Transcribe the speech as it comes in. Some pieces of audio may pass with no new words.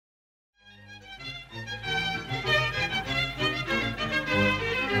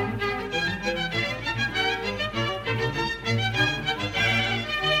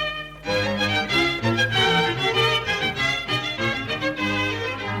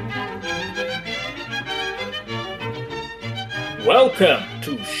Welcome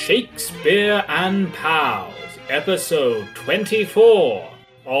to Shakespeare and Pals, episode 24,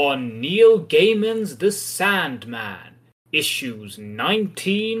 on Neil Gaiman's The Sandman, issues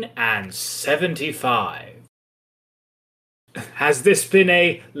 19 and 75. Has this been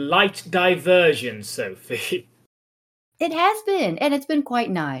a light diversion, Sophie? It has been, and it's been quite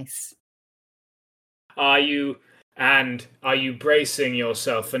nice. Are you bracing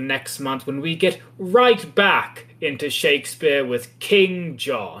yourself for next month when we get right back into Shakespeare with King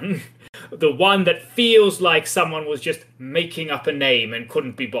John? The one that feels like someone was just making up a name and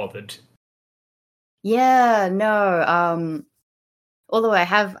couldn't be bothered. Yeah, no, although I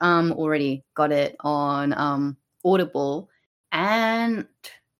have already got it on Audible, and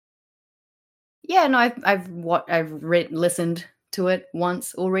yeah, no, I've listened to it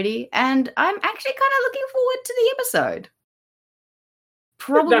once already, and I'm actually kind of looking forward to the episode.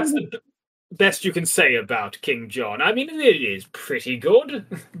 Probably That's the best you can say about King John. I mean, it is pretty good,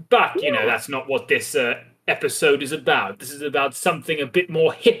 but that's not what this episode is about. This is about something a bit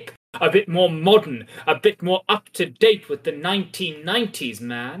more hip, a bit more modern, a bit more up to date with the 1990s,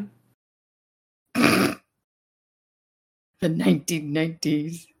 man. The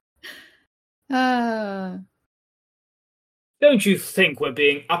 1990s. Don't you think we're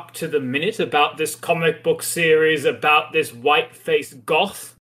being up to the minute about this comic book series, about this white-faced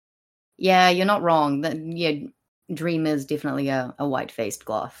goth? Yeah, you're not wrong. Dream is definitely a white-faced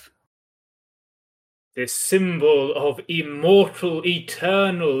goth. This symbol of immortal,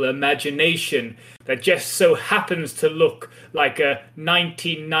 eternal imagination that just so happens to look like a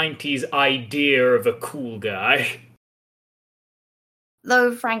 1990s idea of a cool guy.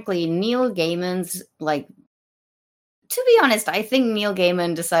 Though, frankly, Neil Gaiman's, to be honest, I think Neil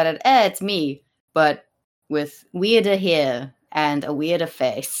Gaiman decided, it's me, but with weirder hair and a weirder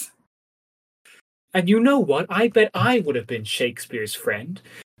face. And you know what? I bet I would have been Shakespeare's friend.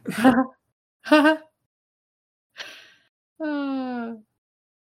 But I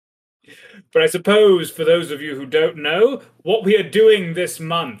suppose, for those of you who don't know, what we are doing this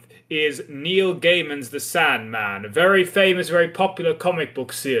month is Neil Gaiman's The Sandman, a very famous, very popular comic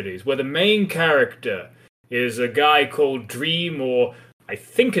book series where the main character is a guy called Dream, or I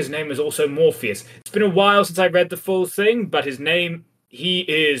think his name is also Morpheus. It's been a while since I read the full thing, but he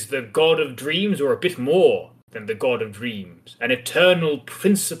is the god of dreams, or a bit more than the god of dreams, an eternal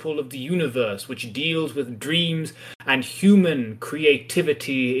principle of the universe which deals with dreams and human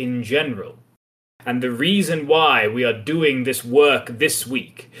creativity in general. And the reason why we are doing this work this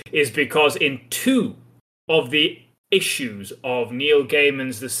week is because in 2 of the issues of Neil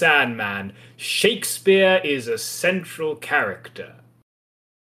Gaiman's The Sandman, Shakespeare is a central character.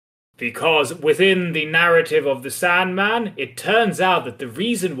 Because within the narrative of The Sandman, it turns out that the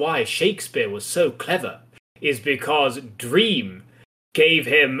reason why Shakespeare was so clever is because Dream gave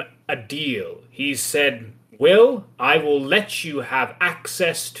him a deal. He said, Will, I will let you have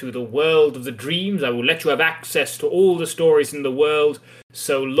access to the world of the dreams. I will let you have access to all the stories in the world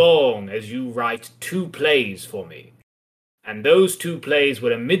so long as you write 2 plays for me. And those 2 plays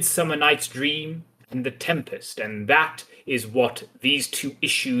were A Midsummer Night's Dream and The Tempest, and that is what these 2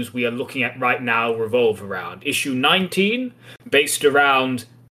 issues we are looking at right now revolve around. Issue 19, based around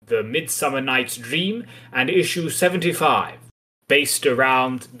The Midsummer Night's Dream, and issue 75, based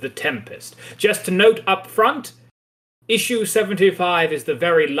around The Tempest. Just to note up front, issue 75 is the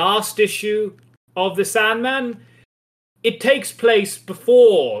very last issue of The Sandman. It takes place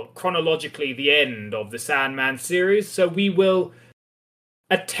before, chronologically, the end of the Sandman series, so we will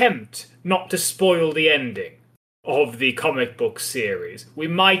attempt not to spoil the ending of the comic book series. We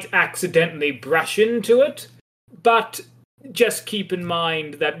might accidentally brush into it, but just keep in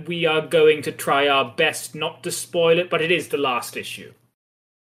mind that we are going to try our best not to spoil it, but it is the last issue.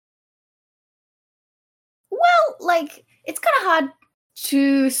 Well, it's kind of hard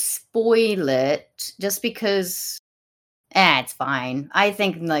to spoil it just because it's fine. I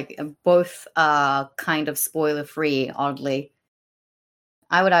think both are kind of spoiler free, oddly.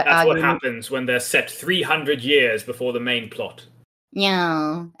 That's argue what happens when they're set 300 years before the main plot.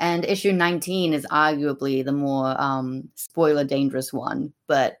 Yeah, and issue 19 is arguably the more spoiler dangerous one,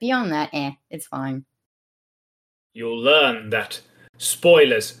 but beyond that, it's fine. You'll learn that,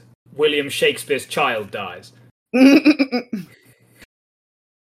 spoilers, William Shakespeare's child dies.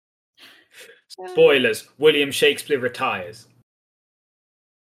 Spoilers, William Shakespeare retires.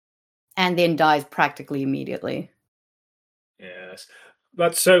 And then dies practically immediately. Yes.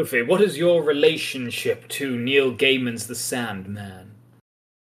 But Sophie, what is your relationship to Neil Gaiman's The Sandman?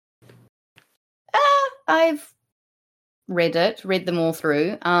 I've read them all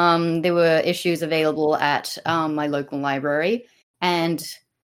through. There were issues available at my local library, and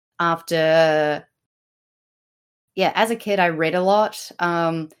after, as a kid, I read a lot,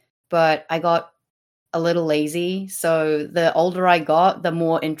 but I got a little lazy. So the older I got, the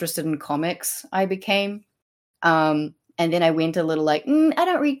more interested in comics I became. And then I went a little like, I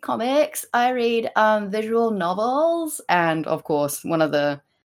don't read comics. I read visual novels. And of course, one of the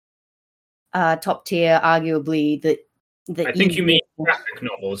top tier, arguably the I think you mean graphic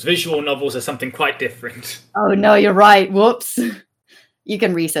novels. Visual novels are something quite different. Oh, no, you're right. Whoops. You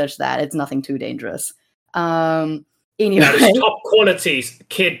can research that. It's nothing too dangerous. Anyway. That is top quality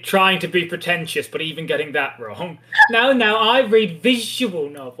kid trying to be pretentious, but even getting that wrong. No, I read visual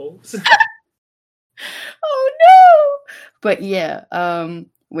novels. Oh no! But yeah,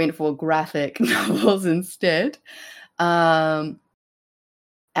 went for graphic novels instead. And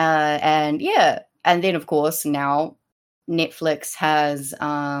then of course now Netflix has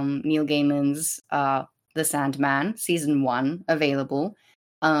Neil Gaiman's The Sandman season 1 available.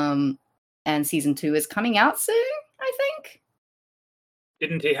 And season 2 is coming out soon, I think.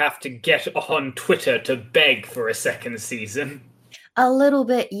 Didn't he have to get on Twitter to beg for a second season? A little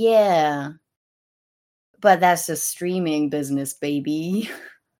bit, yeah. But that's just streaming business, baby.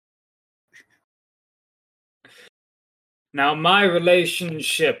 Now, my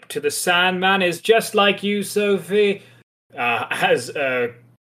relationship to the Sandman is just like you, Sophie. As a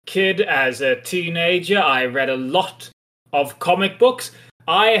kid, as a teenager, I read a lot of comic books.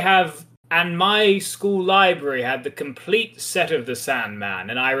 And my school library had the complete set of the Sandman,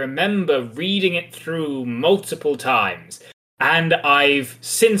 and I remember reading it through multiple times. And I've,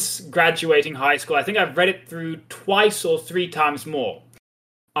 since graduating high school, I think I've read it through twice or 3 times more.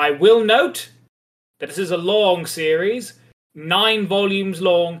 I will note that this is a long series, 9 volumes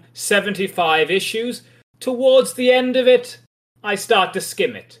long, 75 issues. Towards the end of it, I start to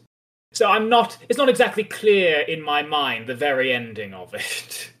skim it. So it's not exactly clear in my mind, the very ending of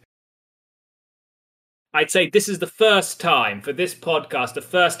it. I'd say this is the first time, for this podcast, the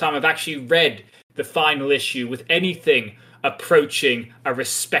first time I've actually read the final issue with anything approaching a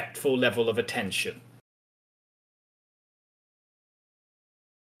respectful level of attention.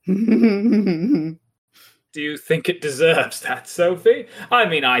 Do you think it deserves that, Sophie? I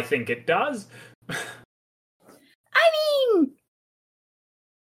mean, I think it does.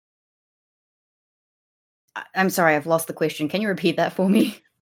 I'm sorry, I've lost the question. Can you repeat that for me?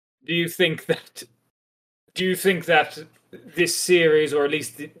 Do you think that this series, or at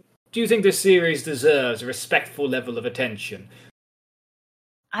least, do you think this series deserves a respectful level of attention?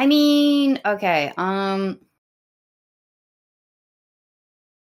 I mean, okay,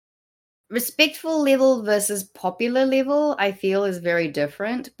 respectful level versus popular level, I feel, is very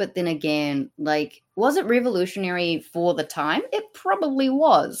different. But then again, like, was it revolutionary for the time? It probably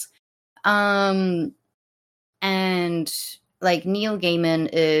was. And like, Neil Gaiman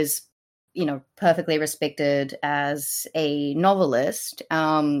is, perfectly respected as a novelist,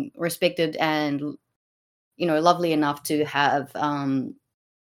 respected and, lovely enough to have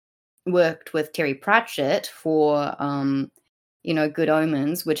worked with Terry Pratchett for, Good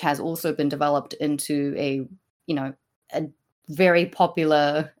Omens, which has also been developed into a very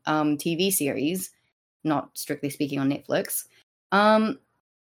popular TV series, not strictly speaking on Netflix. And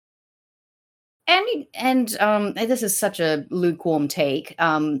this is such a lukewarm take.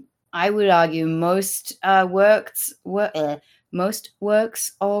 I would argue most works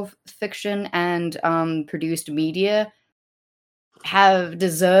of fiction and produced media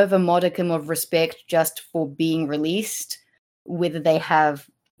deserve a modicum of respect just for being released. Whether they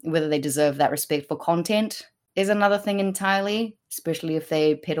deserve that respect for content is another thing entirely, especially if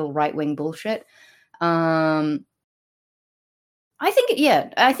they peddle right-wing bullshit. I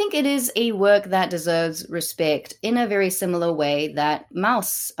think it is a work that deserves respect in a very similar way that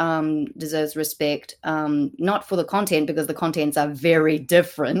Mouse deserves respect, not for the content, because the contents are very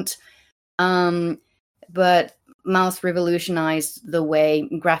different, but Mouse revolutionized the way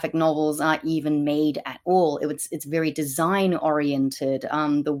graphic novels are even made at all. It's very design oriented.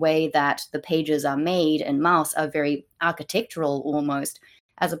 The way that the pages are made in Mouse are very architectural almost,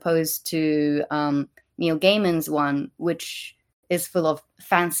 as opposed to Neil Gaiman's one, which is full of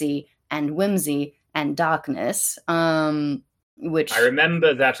fancy and whimsy and darkness. Which I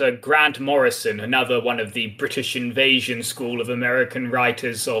remember that Grant Morrison, another one of the British Invasion School of American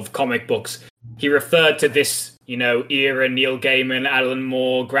writers of comic books, he referred to this, era Neil Gaiman, Alan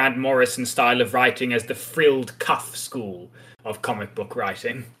Moore, Grant Morrison style of writing as the frilled cuff school of comic book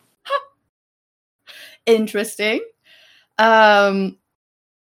writing. Interesting.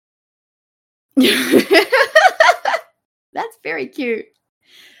 That's very cute.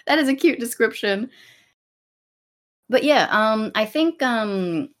 That is a cute description. But yeah, I think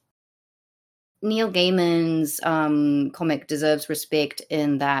Neil Gaiman's comic deserves respect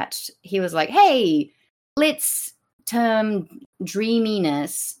in that he was like, hey, let's turn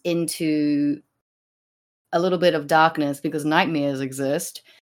dreaminess into a little bit of darkness because nightmares exist.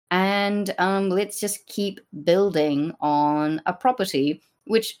 And let's just keep building on a property,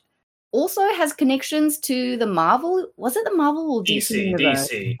 which also has connections to the Marvel. Was it the Marvel or DC universe?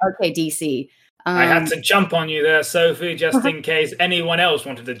 DC. Okay, DC. I had to jump on you there, Sophie, just in case anyone else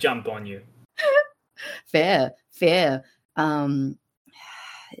wanted to jump on you. Fair. I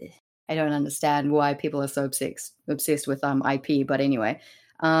don't understand why people are so obsessed with IP, but anyway,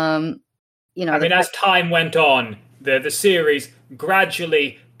 as time went on, the series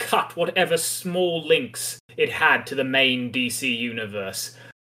gradually cut whatever small links it had to the main DC universe.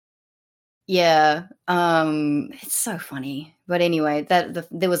 Yeah, it's so funny. But anyway,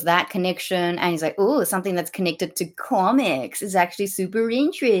 there was that connection, and he's like, "Oh, something that's connected to comics is actually super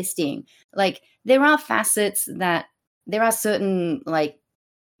interesting." Like, there are certain like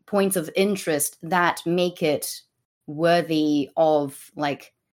points of interest that make it worthy of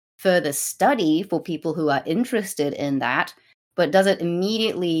like further study for people who are interested in that. But does it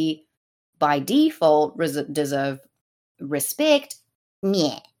immediately, by default, deserve respect?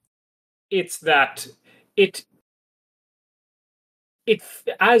 Meh. It's that it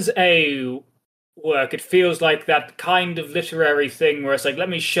as a work, it feels like that kind of literary thing where it's like, let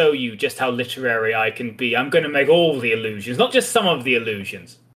me show you just how literary I can be. I'm going to make all the illusions, not just some of the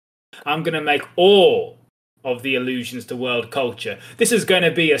illusions. I'm going to make all of the allusions to world culture. This is going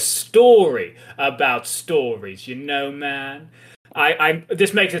to be a story about stories, man.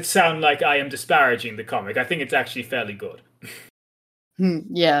 This makes it sound like I am disparaging the comic. I think it's actually fairly good.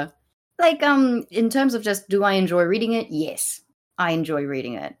 Yeah. Like, in terms of just, do I enjoy reading it? Yes, I enjoy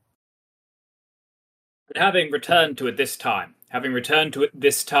reading it. But having returned to it this time,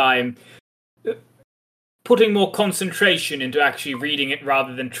 putting more concentration into actually reading it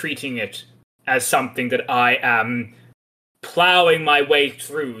rather than treating it as something that I am plowing my way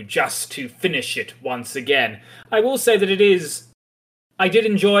through just to finish it once again, I will say that I did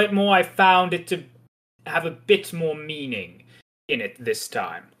enjoy it more. I found it to have a bit more meaning in it this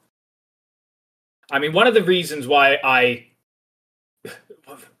time. I mean, one of the reasons why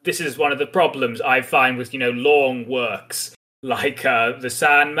this is one of the problems I find with, long works like The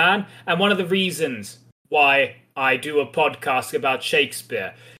Sandman, and one of the reasons why I do a podcast about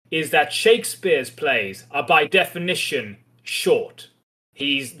Shakespeare is that Shakespeare's plays are by definition short.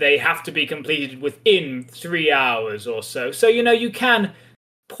 They have to be completed within 3 hours or so. So, you can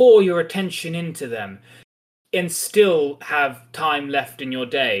pour your attention into them and still have time left in your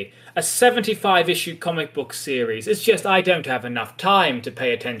day. A 75-issue comic book series, it's just I don't have enough time to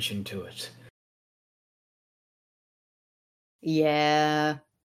pay attention to it. Yeah,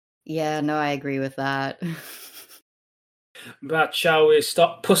 no, I agree with that. But shall we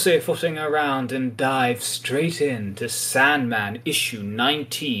stop pussyfooting around and dive straight into Sandman issue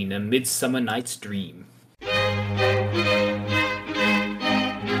 19, A Midsummer Night's Dream?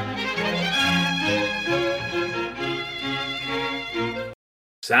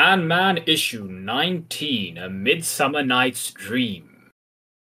 Sandman issue 19, A Midsummer Night's Dream.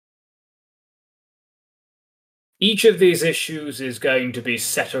 Each of these issues is going to be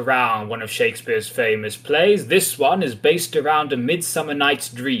set around one of Shakespeare's famous plays. This one is based around A Midsummer Night's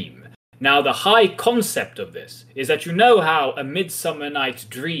Dream. Now, the high concept of this is that how A Midsummer Night's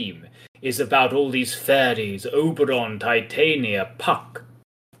Dream is about all these fairies, Oberon, Titania, Puck.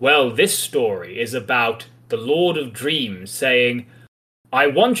 Well, this story is about the Lord of Dreams saying, I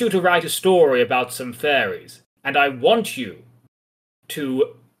want you to write a story about some fairies, and I want you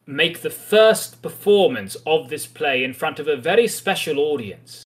to make the first performance of this play in front of a very special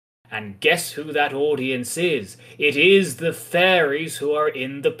audience. And guess who that audience is? It is the fairies who are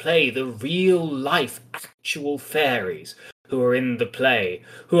in the play, the real-life, actual fairies who are in the play,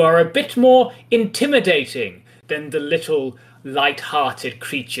 who are a bit more intimidating than the little light-hearted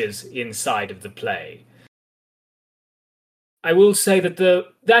creatures inside of the play. I will say that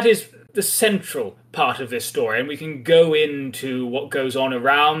that is the central part of this story, and we can go into what goes on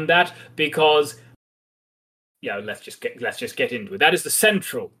around that because, let's just get into it. That is the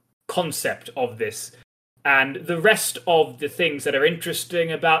central concept of this, and the rest of the things that are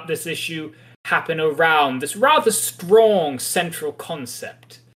interesting about this issue happen around this rather strong central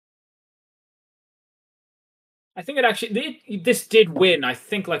concept. I think this did win, I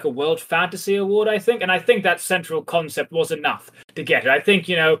think, like a World Fantasy Award, I think. And I think that central concept was enough to get it. I think,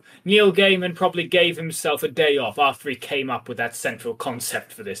 Neil Gaiman probably gave himself a day off after he came up with that central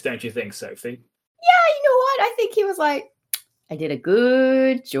concept for this. Don't you think, Sophie? Yeah, you know what? I think he was like, I did a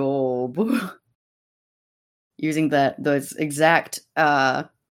good job. Using those exact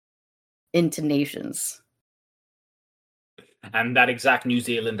intonations. And that exact New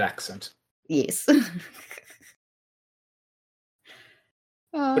Zealand accent. Yes.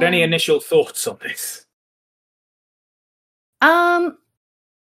 But any initial thoughts on this?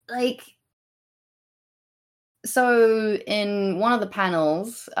 So in one of the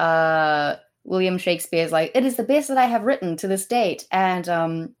panels, William Shakespeare's like, it is the best that I have written to this date. And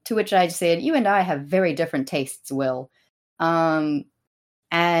to which I said, you and I have very different tastes, Will. And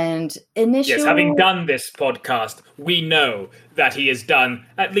initial... Yes, having done this podcast, we know that he has done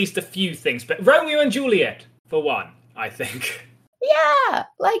at least a few things. But Romeo and Juliet, for one, I think. Yeah,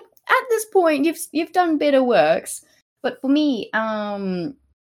 like at this point, you've done better works. But for me,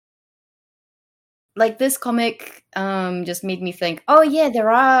 like this comic just made me think, oh yeah,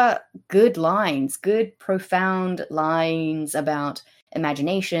 there are good lines, good profound lines about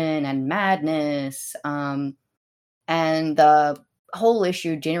imagination and madness. And the whole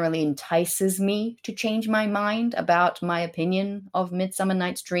issue generally entices me to change my mind about my opinion of Midsummer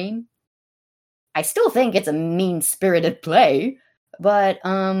Night's Dream. I still think it's a mean-spirited play, but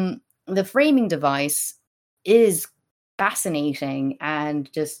the framing device is fascinating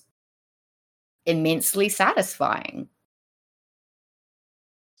and just immensely satisfying.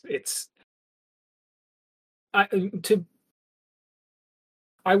 I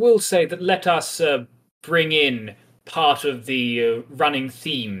will say that let us bring in part of the running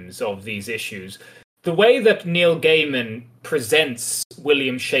themes of these issues. The way that Neil Gaiman presents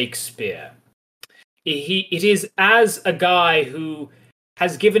William Shakespeare, it is as a guy who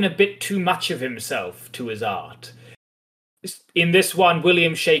has given a bit too much of himself to his art. In this one,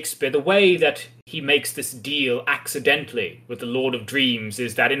 William Shakespeare, the way that he makes this deal accidentally with the Lord of Dreams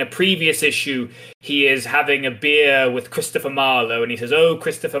is that in a previous issue, he is having a beer with Christopher Marlowe, and he says, "Oh,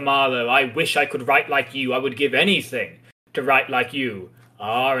 Christopher Marlowe, I wish I could write like you. I would give anything to write like you."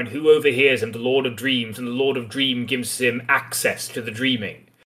 Ah, and who overhears him? The Lord of Dreams, and the Lord of Dream gives him access to the dreaming.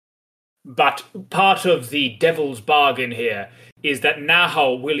 But part of the devil's bargain here is that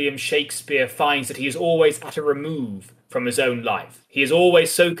now William Shakespeare finds that he is always at a remove from his own life. He is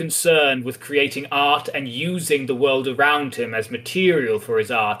always so concerned with creating art and using the world around him as material for his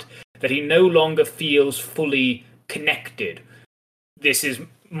art that he no longer feels fully connected. This is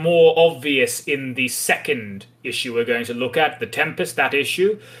more obvious in the second issue we're going to look at, The Tempest, that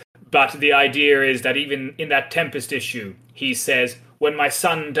issue. But the idea is that even in that Tempest issue, he says, "When my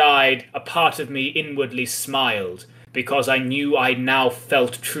son died, a part of me inwardly smiled, because I knew I now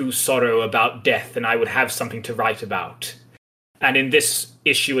felt true sorrow about death and I would have something to write about." And in this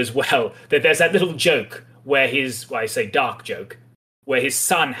issue as well, that there's that little joke where I say dark joke, where his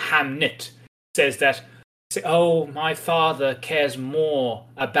son Hamnet says that, "Oh, my father cares more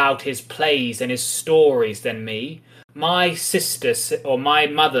about his plays and his stories than me. My sister, or my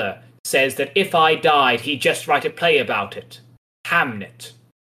mother, says that if I died, he'd just write a play about it. Hamnet."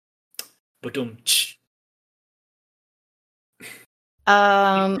 Ba-dum-tsh.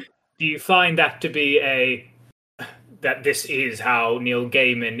 Do you find that to be that this is how Neil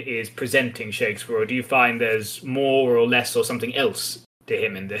Gaiman is presenting Shakespeare, or do you find there's more or less or something else to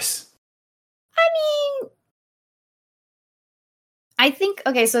him in this? I mean, I think,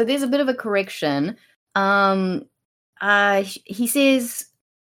 okay, so there's a bit of a correction. He says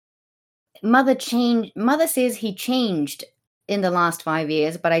Mother says he changed in the last 5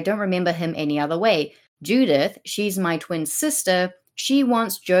 years, but I don't remember him any other way. Judith, she's my twin sister, she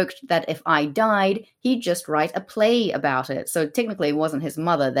once joked that if I died, he'd just write a play about it. So technically it wasn't his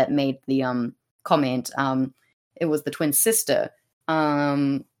mother that made the comment. It was the twin sister,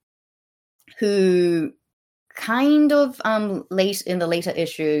 who kind of late in the later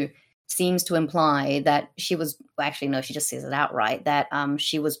issue seems to imply that she was, actually no, she just says it outright, that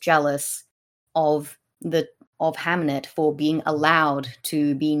she was jealous of Hamnet for being allowed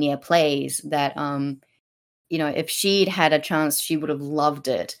to be near plays, that if she'd had a chance, she would have loved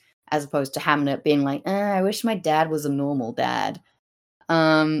it, as opposed to Hamnet being like, I wish my dad was a normal dad.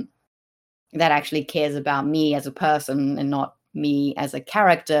 That actually cares about me as a person and not me as a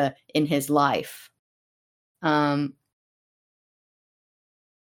character in his life.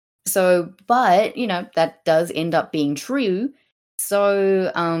 So, but, that does end up being true.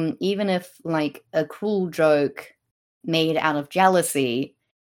 So, even if, like, a cruel joke made out of jealousy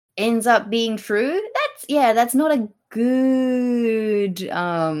ends up being true, that's not a good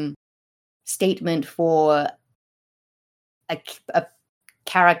statement for a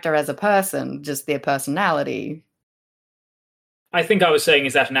character as a person, just their personality. I think I was saying,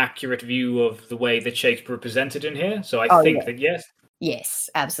 is that an accurate view of the way that Shakespeare presented in here? So I think that yes. Yes,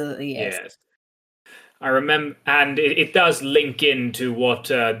 absolutely yes. Yes. I remember, and it does link into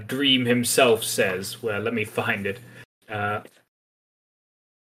what Dream himself says. Well, let me find it. Yes.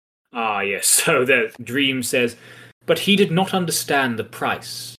 So the Dream says, "But he did not understand the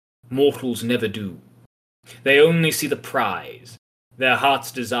price. Mortals never do. They only see the prize, their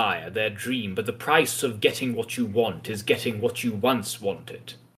heart's desire, their dream. But the price of getting what you want is getting what you once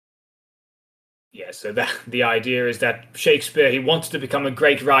wanted." Yeah, so the idea is that Shakespeare, he wanted to become a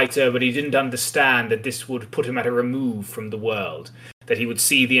great writer, but he didn't understand that this would put him at a remove from the world, that he would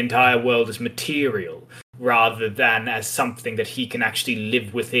see the entire world as material rather than as something that he can actually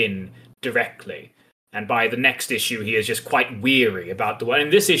live within directly. And by the next issue, he is just quite weary about the world. In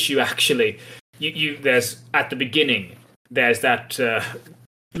this issue, actually, there's at the beginning, there's that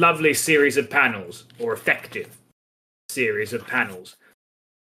lovely series of panels, or effective series of panels.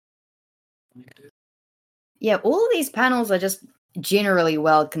 Yeah, all of these panels are just generally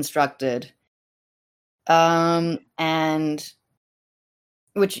well constructed. And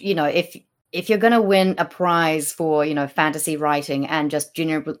which, if you're going to win a prize for, fantasy writing and just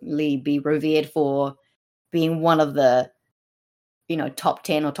generally be revered for being one of the, top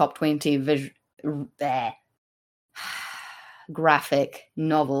 10 or top 20 graphic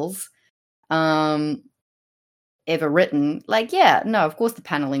novels ever written, of course the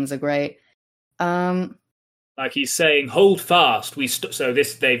panelings are great. Like he's saying, hold fast.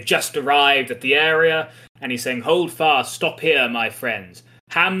 They've just arrived at the area, and he's saying, hold fast, stop here, my friends.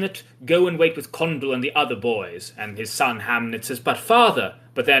 Hamnet, go and wait with Condell and the other boys. And his son Hamnet says, but father.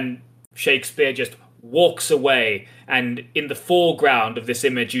 But then Shakespeare just walks away, and in the foreground of this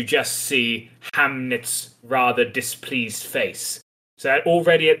image, you just see Hamnet's rather displeased face. So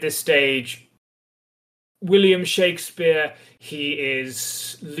already at this stage, William Shakespeare, he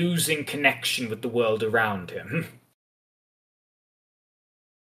is losing connection with the world around him.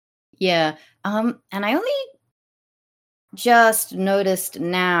 Yeah, and I only just noticed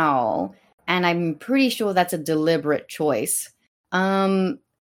now, and I'm pretty sure that's a deliberate choice. In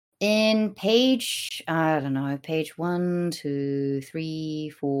page 1, 2, 3,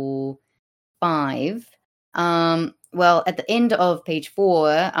 4, 5. Well, at the end of page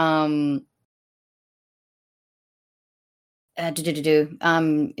 4,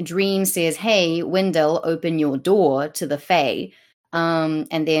 Dream says, "Hey, Wendell, open your door to the Fae."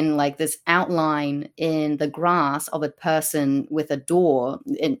 And then this outline in the grass of a person with a door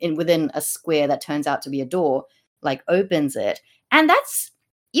in within a square that turns out to be a door, opens it. And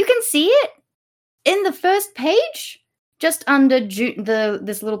you can see it in the first page, just under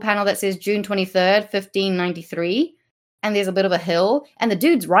this little panel that says June 23rd, 1593. And there's a bit of a hill, and the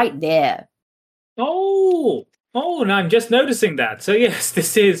dude's right there. Oh, and I'm just noticing that. So yes,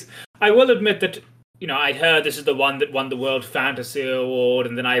 this is, I will admit that, I'd heard this is the one that won the World Fantasy Award,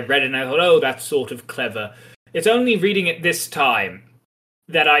 and then I read it and I thought, oh, that's sort of clever. It's only reading it this time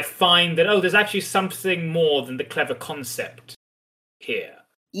that I find that, there's actually something more than the clever concept here.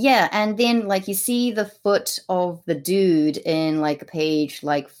 Yeah, and then, you see the foot of the dude in, page,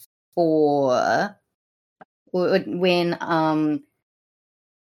 4, when,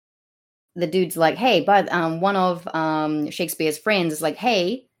 the dude's like, hey, but one of Shakespeare's friends is like,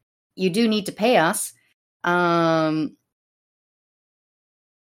 hey, you do need to pay us. We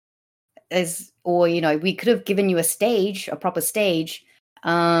could have given you a proper stage.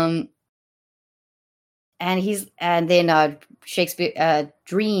 And then Shakespeare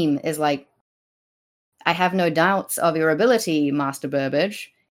Dream is like, I have no doubts of your ability, Master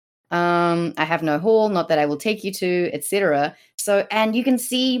Burbage. I have no hall, not that I will take you to, etc. So, and you can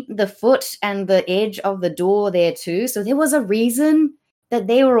see the foot and the edge of the door there too. So there was a reason that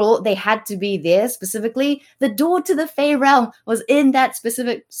they had to be there specifically. The door to the Fey realm was in that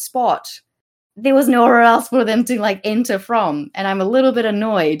specific spot. There was nowhere else for them to enter from. And I'm a little bit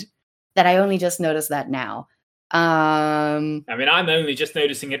annoyed that I only just noticed that now. I'm only just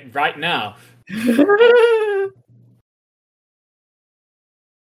noticing it right now.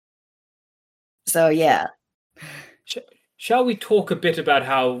 So, yeah. Shall we talk a bit about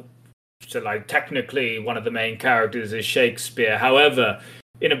how, technically one of the main characters is Shakespeare. However,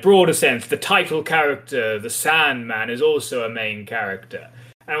 in a broader sense, the title character, the Sandman, is also a main character.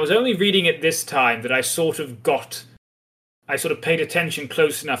 And I was only reading it this time that I sort of paid attention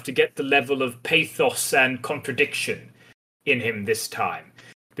close enough to get the level of pathos and contradiction in him this time.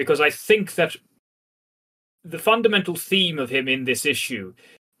 Because I think that the fundamental theme of him in this issue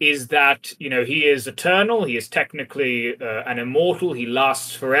is that, he is eternal, he is technically an immortal, he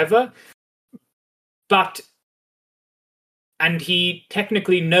lasts forever, and he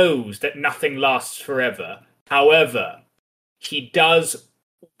technically knows that nothing lasts forever. However, he does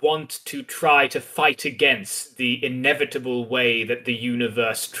want to try to fight against the inevitable way that the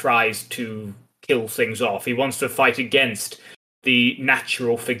universe tries to kill things off. He wants to fight against the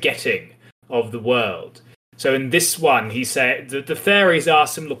natural forgetting of the world. So in this one, he said, the fairies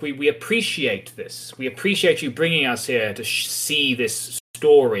asked him, look, we appreciate this. We appreciate you bringing us here to see this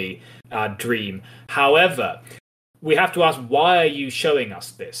story, Dream. However, we have to ask, why are you showing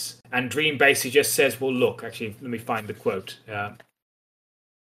us this? And Dream basically just says, well, look, actually, let me find the quote.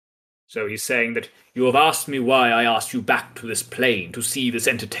 So he's saying that, you have asked me why I asked you back to this plane to see this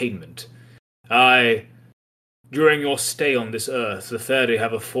entertainment. During your stay on this earth, the fairy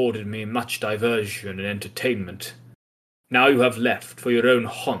have afforded me much diversion and entertainment. Now you have left for your own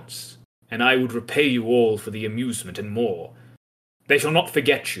haunts, and I would repay you all for the amusement and more. They shall not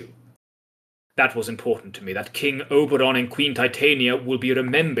forget you. That was important to me, that King Oberon and Queen Titania will be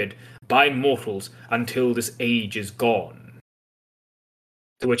remembered by mortals until this age is gone.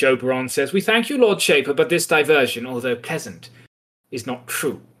 To which Oberon says, we thank you, Lord Shaper, but this diversion, although pleasant, is not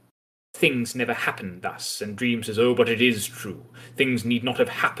true. Things never happen thus, and Dream says, oh, but it is true. Things need not have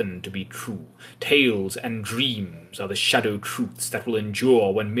happened to be true. Tales and dreams are the shadow truths that will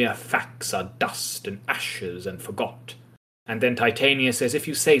endure when mere facts are dust and ashes and forgot. And then Titania says, if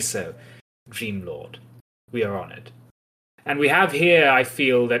you say so, Dream Lord, we are honoured. And we have here, I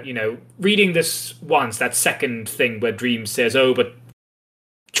feel that, reading this once, that second thing where Dream says, oh, but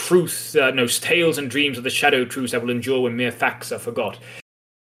tales and dreams are the shadow truths that will endure when mere facts are forgot.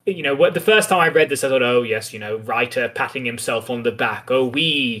 The first time I read this, I thought, oh, yes, writer patting himself on the back. Oh,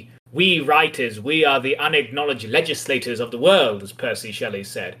 we writers, we are the unacknowledged legislators of the world, as Percy Shelley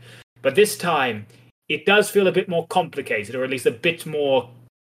said. But this time, it does feel a bit more complicated, or at least a bit more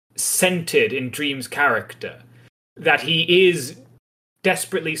centered in Dream's character. That he is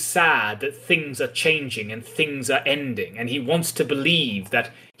desperately sad that things are changing and things are ending, and he wants to believe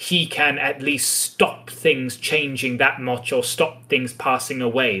that he can at least stop things changing that much or stop things passing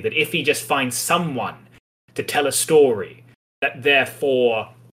away, that if he just finds someone to tell a story, that therefore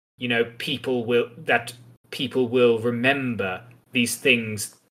people will remember these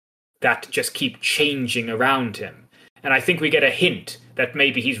things that just keep changing around him. And I think we get a hint that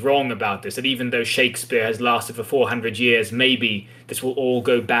maybe he's wrong about this, that even though Shakespeare has lasted for 400 years, maybe this will all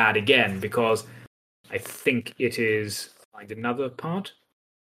go bad again, because I think it is... Find another part.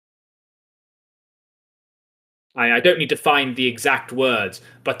 I don't need to find the exact words,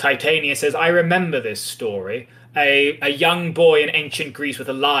 but Titania says, I remember this story. A young boy in ancient Greece with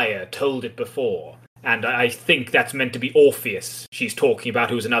a lyre told it before. And I think that's meant to be Orpheus she's talking about,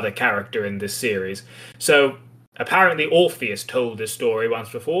 who's another character in this series. So... apparently Orpheus told this story once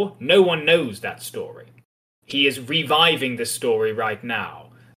before. No one knows that story. He is reviving this story right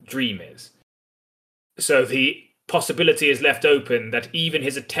now. Dream is. So the possibility is left open that even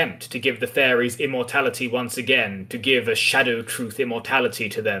his attempt to give the fairies immortality once again, to give a shadow truth immortality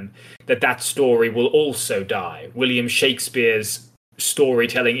to them, that story will also die. William Shakespeare's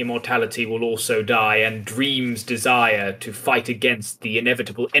storytelling immortality will also die, and Dream's desire to fight against the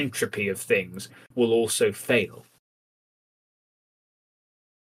inevitable entropy of things will also fail.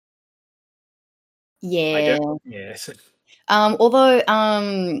 Yeah. Yes. Although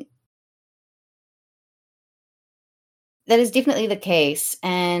that is definitely the case,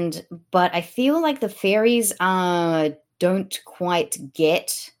 but I feel like the fairies don't quite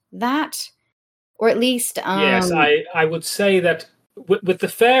get that, or at least yes, I would say that with the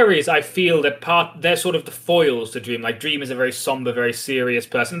fairies, I feel that they're sort of the foils to Dream. Like Dream is a very somber, very serious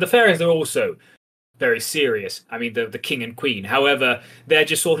person. The fairies are also very serious. I mean, the king and queen. However, they're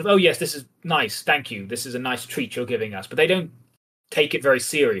just sort of, oh yes, this is nice, thank you. This is a nice treat you're giving us. But they don't take it very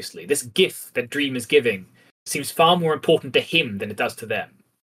seriously. This gift that Dream is giving seems far more important to him than it does to them.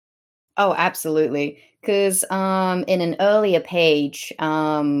 Oh, absolutely. Because in an earlier page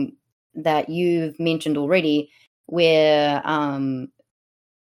that you've mentioned already, where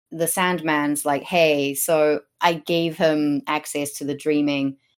the Sandman's like, hey, so I gave him access to the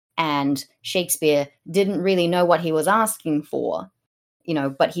dreaming, and Shakespeare didn't really know what he was asking for,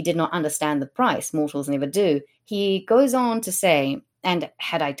 but he did not understand the price. Mortals never do. He goes on to say, and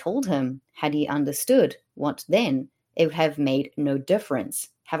had I told him, had he understood, what then? It would have made no difference.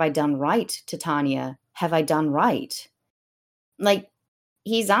 Have I done right, Titania? Have I done right? Like,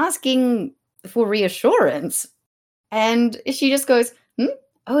 he's asking for reassurance. And she just goes,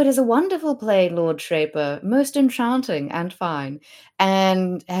 "Oh, it is a wonderful play, Lord Draper, most enchanting and fine."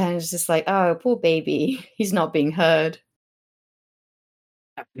 And it's just like, "Oh, poor baby, he's not being heard."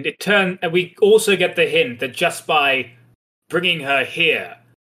 And we also get the hint that just by bringing her here,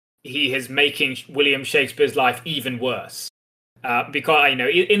 he is making William Shakespeare's life even worse. Because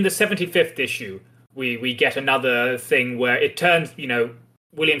in the 75th issue, we get another thing where it turns,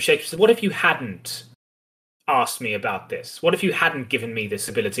 William Shakespeare says, "What if you hadn't asked me about this? What if you hadn't given me this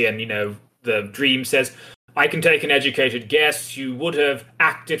ability?" And the dream says, "I can take an educated guess. You would have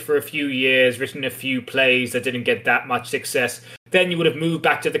acted for a few years, written a few plays that didn't get that much success. Then you would have moved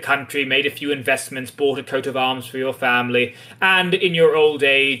back to the country, made a few investments, bought a coat of arms for your family, and in your old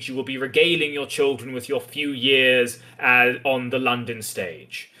age you will be regaling your children with your few years on the London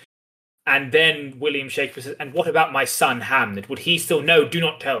stage." And then William Shakespeare says, "And what about my son Hamlet? Would he still know? Do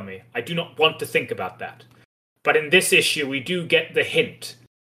not tell me. I do not want to think about that." But in this issue, we do get the hint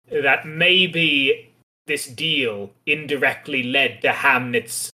that maybe this deal indirectly led to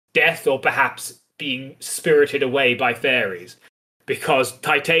Hamlet's death, or perhaps being spirited away by fairies. Because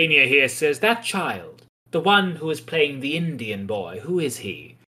Titania here says, "That child, the one who is playing the Indian boy, who is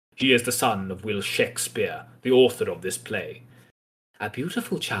he?" "He is the son of Will Shakespeare, the author of this play." "A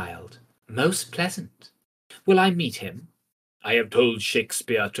beautiful child, most pleasant. Will I meet him?" "I have told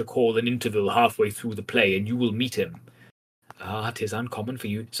Shakespeare to call an interval halfway through the play, and you will meet him." "Ah, 'tis uncommon for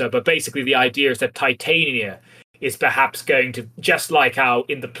you." But basically the idea is that Titania is perhaps going to, just like how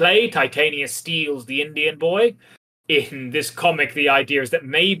in the play Titania steals the Indian boy, in this comic the idea is that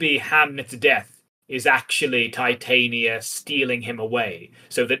maybe Hamlet's death is actually Titania stealing him away,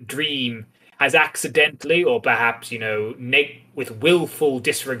 so that Dream has accidentally, or perhaps, with willful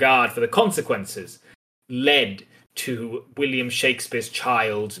disregard for the consequences, led to William Shakespeare's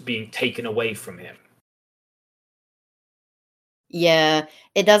child being taken away from him. Yeah,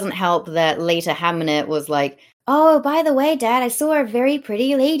 it doesn't help that later Hamlet was like, "Oh, by the way, Dad, I saw a very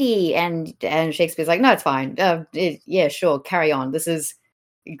pretty lady," and Shakespeare's like, "No, it's fine. Yeah, sure, carry on.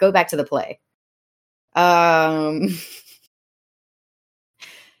 Go back to the play."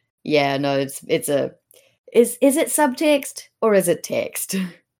 Yeah, no, is it subtext or is it text?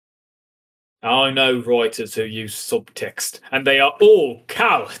 I know writers who use subtext, and they are all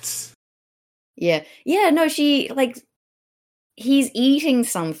cowards. Yeah, no, he's eating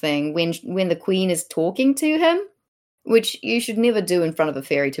something when the queen is talking to him, which you should never do in front of a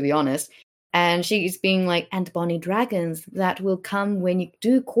fairy, to be honest. And she's being like, "And bonny dragons that will come when you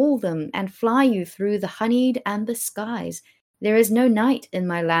do call them, and fly you through the honeyed amber skies. There is no night in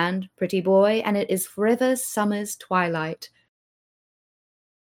my land, pretty boy, and it is forever summer's twilight."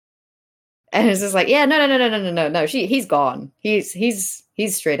 And it's just like, yeah, no. He's gone.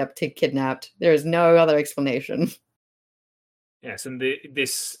 He's straight up kidnapped. There is no other explanation. Yes, and the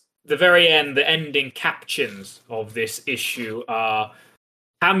very end, the ending captions of this issue are: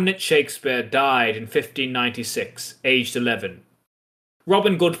 "Hamlet Shakespeare died in 1596, aged 11.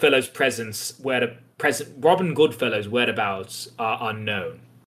 Robin Goodfellow's whereabouts are unknown."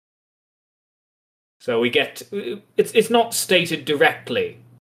 So we get, it's not stated directly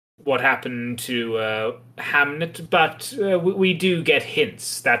what happened to Hamlet, but we do get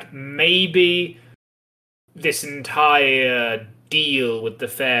hints that maybe this entire deal with the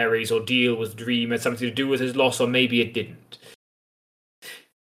fairies or deal with Dream had something to do with his loss, or maybe it didn't.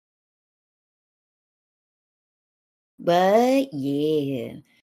 But yeah.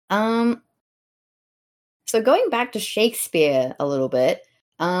 So going back to Shakespeare a little bit,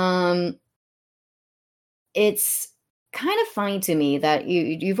 it's kind of funny to me that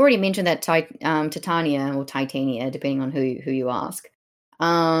you've already mentioned that Titania, or Titania, depending on who you ask,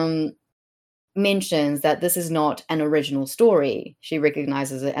 mentions that this is not an original story. She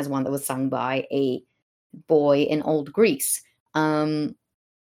recognizes it as one that was sung by a boy in old Greece,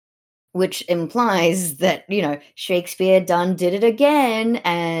 which implies that Shakespeare did it again.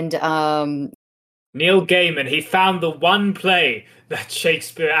 And Neil Gaiman, he found the one play that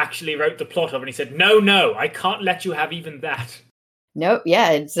Shakespeare actually wrote the plot of, and he said, "No, I can't let you have even that." Nope.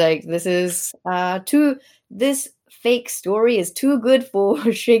 Yeah, it's like this is this fake story is too good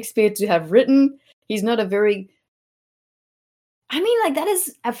for Shakespeare to have written. He's not a very. I mean, like, that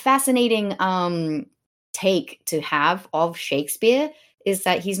is a fascinating take to have of Shakespeare, is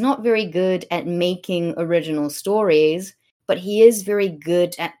that he's not very good at making original stories, but he is very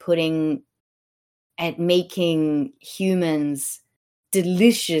good at making humans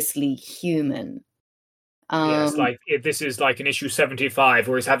deliciously human. Yes, like this is like in issue 75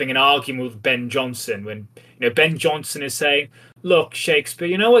 where he's having an argument with Ben Jonson when Ben Jonson is saying, "Look, Shakespeare,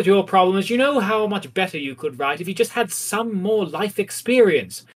 you know what your problem is? You know how much better you could write if you just had some more life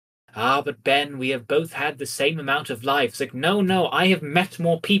experience." Ah, but Ben, we have both had the same amount of life. It's like, no, I have met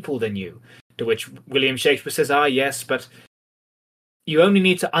more people than you. To which William Shakespeare says, "Ah, yes, but you only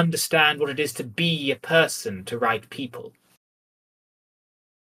need to understand what it is to be a person to write people."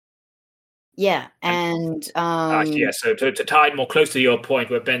 Yeah, and Yeah, so to tie it more close to your point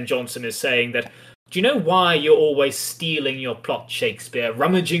where Ben Jonson is saying that, do you know why you're always stealing your plot, Shakespeare,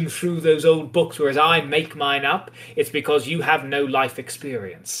 rummaging through those old books, whereas I make mine up? It's because you have no life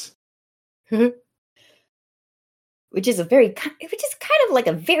experience. which is kind of like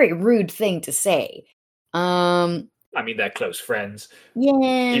a very rude thing to say. I mean, they're close friends.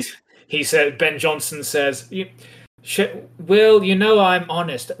 Yeah. He said, Ben Jonson says, Will, you know I'm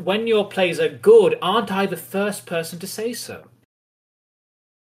honest. When your plays are good, aren't I the first person to say so?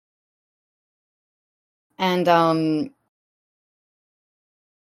 And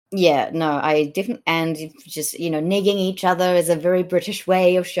yeah, no, I didn't. And just negging each other is a very British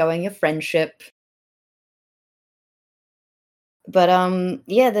way of showing your friendship. But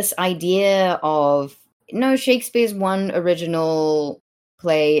yeah, this idea of Shakespeare's one original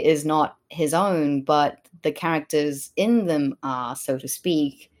play is not his own, but the characters in them are, so to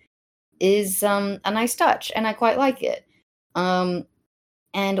speak, is a nice touch, and I quite like it. And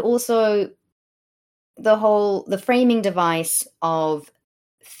also the framing device of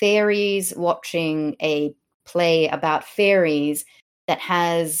fairies watching a play about fairies that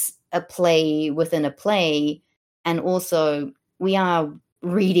has a play within a play, and also we are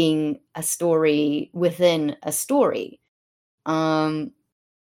reading a story within a story.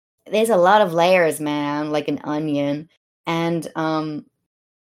 There's a lot of layers, man, like an onion, and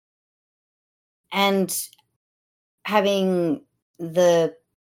having the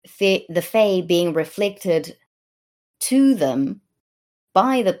fae being reflected to them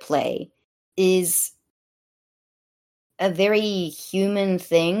by the play is a very human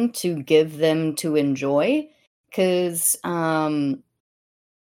thing to give them to enjoy, because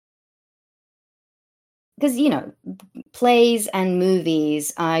plays and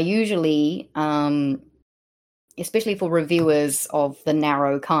movies are usually, especially for reviewers of the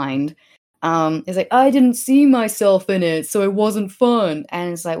narrow kind, it's like, I didn't see myself in it, so it wasn't fun.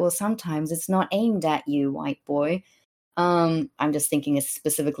 And it's like, well, sometimes it's not aimed at you, white boy. I'm just thinking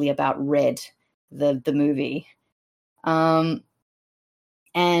specifically about Red, the movie. And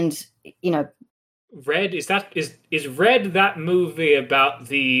Red, is Red that movie about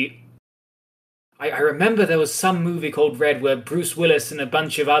the I remember there was some movie called Red where Bruce Willis and a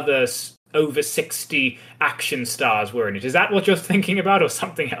bunch of other over 60 action stars were in it. Is that what you're thinking about, or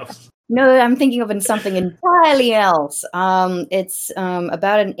something else? No, I'm thinking of something entirely else. It's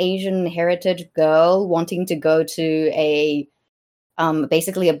about an Asian heritage girl wanting to go to a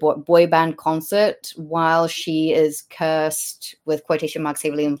basically a boy band concert while she is cursed, with quotation marks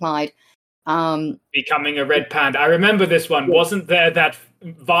heavily implied. Becoming a red panda. I remember this one. Yeah. Wasn't there that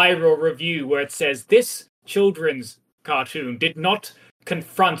viral review where it says this children's cartoon did not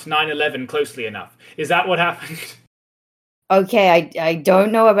confront 9/11 closely enough? Is that what happened? Okay, I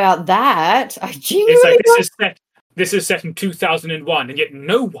don't know about that. I genuinely this is set in 2001, and yet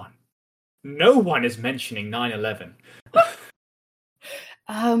no one is mentioning 9/11.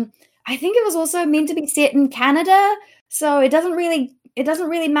 I think it was also meant to be set in Canada, so it doesn't really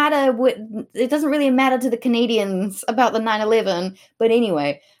matter. It doesn't really matter to the Canadians about the 9/11. But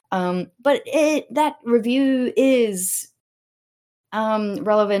anyway, but that review is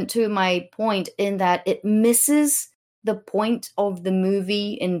relevant to my point in that it misses the point of the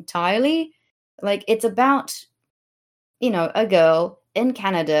movie entirely. Like, it's about a girl in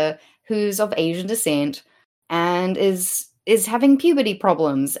Canada who's of Asian descent and is having puberty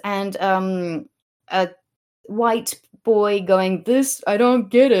problems, and a white boy going, this, I don't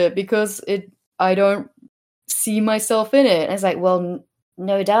get it because I don't see myself in it. And it's like, well,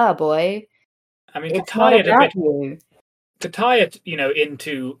 no duh, boy. I mean, to tie it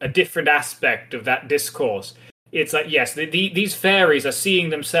into a different aspect of that discourse, it's like, yes, these fairies are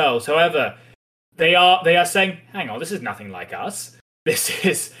seeing themselves. However, they are saying, hang on, this is nothing like us.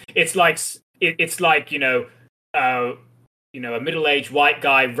 It's like a middle-aged white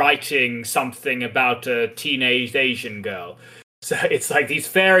guy writing something about a teenage Asian girl. So it's like these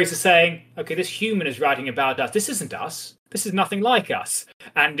fairies are saying, okay, this human is writing about us. This isn't us. This is nothing like us.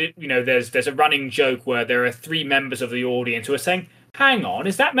 And there's a running joke where there are 3 members of the audience who are saying, hang on,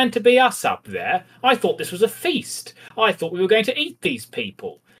 is that meant to be us up there? I thought this was a feast. I thought we were going to eat these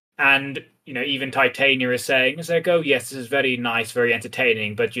people. And, even Titania is saying, it's like, oh, yes, this is very nice, very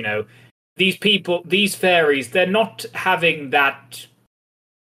entertaining. But, these fairies, they're not having that,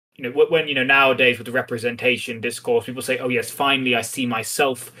 when, nowadays with the representation discourse, people say, oh, yes, finally I see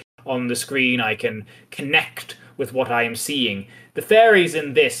myself on the screen. I can connect with what I am seeing. The fairies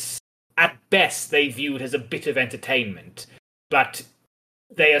in this, at best, they view it as a bit of entertainment. But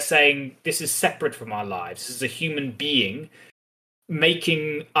they are saying this is separate from our lives. This is a human being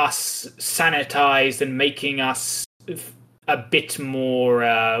making us sanitized and making us a bit more,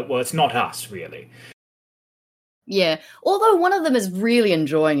 well, it's not us, really. Yeah, although one of them is really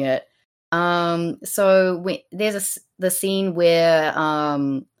enjoying it. So there's the scene where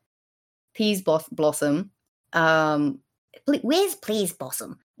Peas Blossom, where's Peas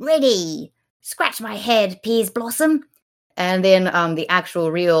Blossom? Ready! Scratch my head, Peas Blossom. And then the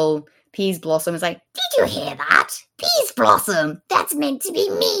actual real Peas Blossom is like, did you hear that? Peas Blossom! That's meant to be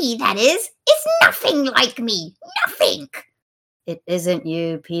me, that is. It's nothing like me. Nothing! It isn't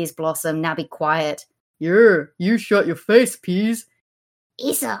you, Peas Blossom. Now be quiet. Yeah, you shut your face, Peas.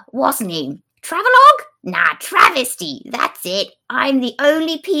 Issa, what's name? Travelogue? Nah, travesty. That's it. I'm the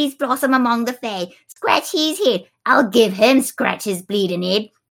only Peas Blossom among the fae. Scratch his head. I'll give him scratch his bleeding head.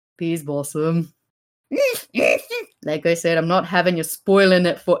 Peas Blossom. Like I said, I'm not having you spoiling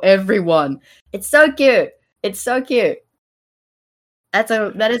it for everyone. It's so cute. It's so cute.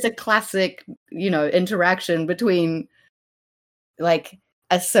 That is a classic, interaction between like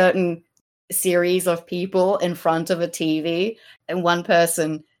a certain series of people in front of a TV and one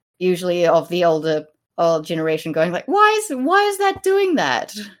person, usually of the old generation, going like, why is that doing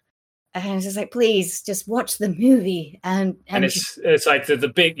that? And it's just like, please just watch the movie. And it's like the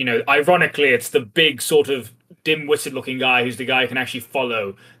big, ironically, it's the big sort of dim-witted looking guy who's the guy who can actually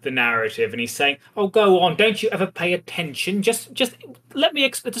follow the narrative, and he's saying, oh, go on, don't you ever pay attention? Just let me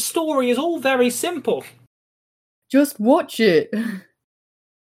the story is all very simple. Just watch it.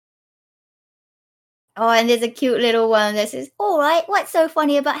 Oh, and there's a cute little one that says, all right, what's so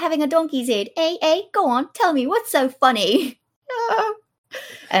funny about having a donkey's head? Go on, tell me, what's so funny?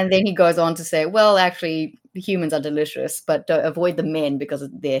 And then he goes on to say, well, actually, humans are delicious, but don't avoid the men because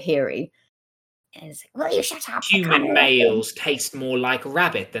they're hairy. And it's like, well, you shut up. Human males taste more like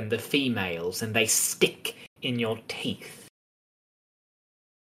rabbit than the females, and they stick in your teeth.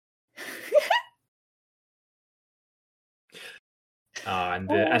 And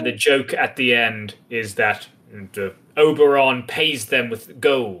the joke at the end is that Oberon pays them with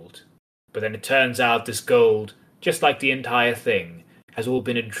gold, but then it turns out this gold, just like the entire thing, has all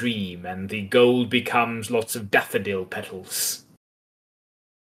been a dream, and the gold becomes lots of daffodil petals.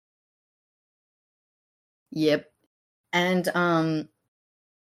 Yep. And I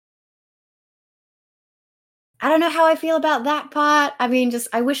don't know how I feel about that part. I mean,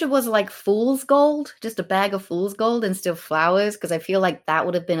 I wish it was like fool's gold, just a bag of fool's gold instead of flowers, because I feel like that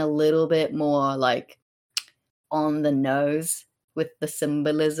would have been a little bit more like on the nose with the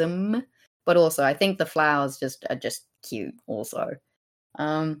symbolism. But also, I think the flowers are just cute also.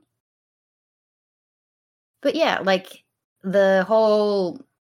 But yeah, like the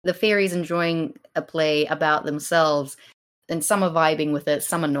fairies enjoying a play about themselves, and some are vibing with it,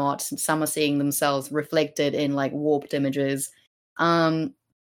 some are not, some are seeing themselves reflected in like warped images. And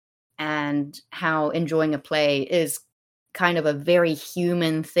how enjoying a play is kind of a very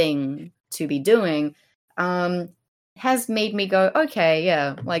human thing to be doing, has made me go, okay,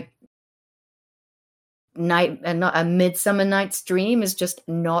 yeah, like a Midsummer Night's Dream is just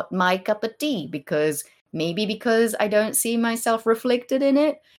not my cup of tea, because I don't see myself reflected in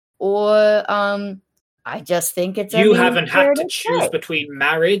it, or I just think it's you haven't had to choose between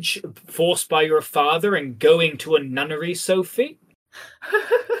marriage forced by your father and going to a nunnery, Sophie?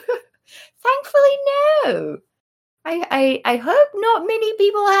 Thankfully, no. I hope not many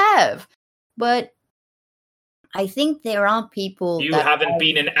people have, but I think there are people. You haven't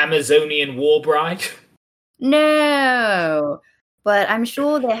been an Amazonian war bride? No, but I'm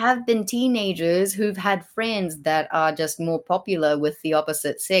sure there have been teenagers who've had friends that are just more popular with the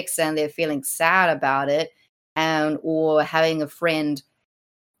opposite sex, and they're feeling sad about it, or having a friend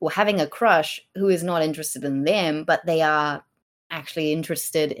or having a crush who is not interested in them, but they are actually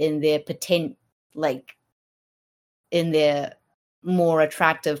interested in their in their more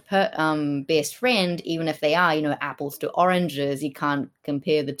attractive best friend, even if they are, apples to oranges. You can't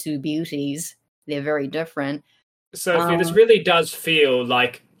compare the two beauties. They're very different. Sophie, this really does feel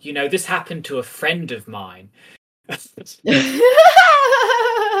like, this happened to a friend of mine.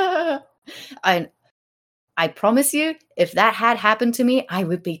 I promise you, if that had happened to me, I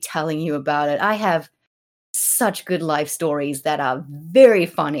would be telling you about it. I have such good life stories that are very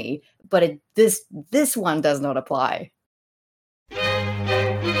funny, but this one does not apply.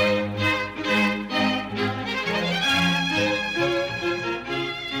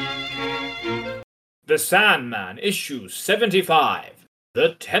 The Sandman, issue 75,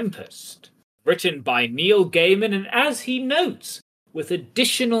 The Tempest, written by Neil Gaiman and, as he notes, with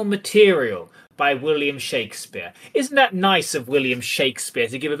additional material by William Shakespeare. Isn't that nice of William Shakespeare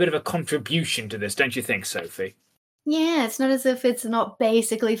to give a bit of a contribution to this, don't you think, Sophie? Yeah, it's not as if it's not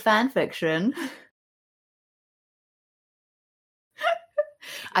basically fan fiction.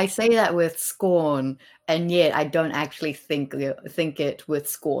 I say that with scorn, and yet I don't actually think it with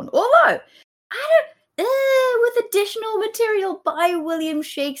scorn. Although, with additional material by William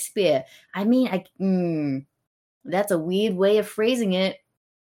Shakespeare. I mean, that's a weird way of phrasing it.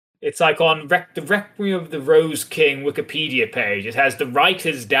 It's like on the Requiem of the Rose King Wikipedia page. It has the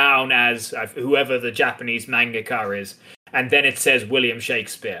writers down as whoever the Japanese mangaka is, and then it says William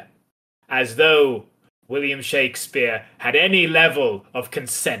Shakespeare. As though William Shakespeare had any level of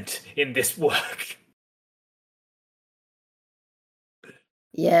consent in this work.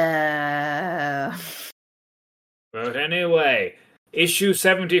 Yeah. But anyway, issue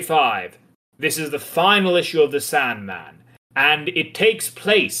 75. This is the final issue of The Sandman, and it takes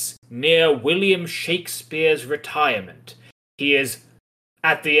place near William Shakespeare's retirement. He is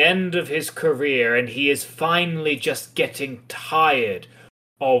at the end of his career, and he is finally just getting tired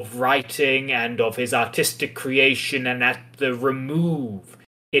of writing and of his artistic creation, and at the remove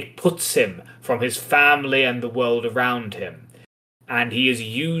it puts him from his family and the world around him. And he is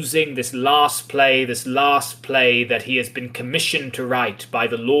using this last play that he has been commissioned to write by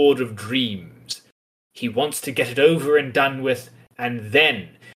the Lord of Dreams. He wants to get it over and done with, and then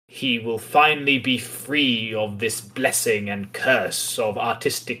he will finally be free of this blessing and curse of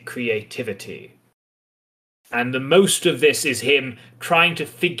artistic creativity. And the most of this is him trying to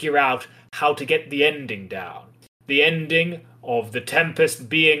figure out how to get the ending down. The ending of The Tempest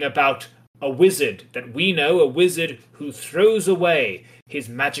being about a wizard that we know, a wizard who throws away his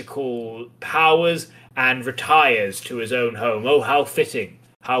magical powers and retires to his own home. Oh, how fitting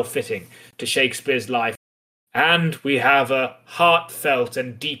to Shakespeare's life. And we have a heartfelt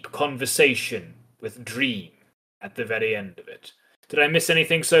and deep conversation with Dream at the very end of it. Did I miss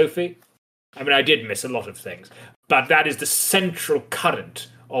anything, Sophie? I mean, I did miss a lot of things, but that is the central current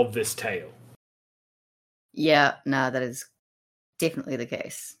of this tale. Yeah, no, that is definitely the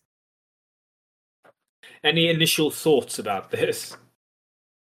case. Any initial thoughts about this?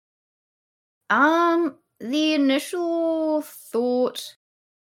 The initial thought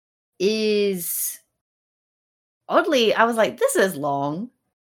is, oddly, I was like, this is long.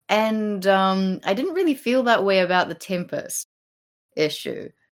 And I didn't really feel that way about the Tempest issue.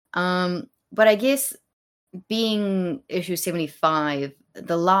 But I guess being issue 75,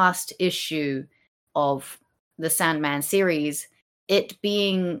 the last issue of the Sandman series, it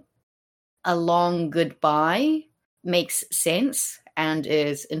being a long goodbye makes sense and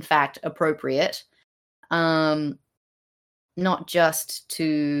is in fact appropriate. Not just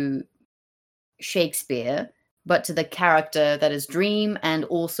to Shakespeare, but to the character that is Dream, and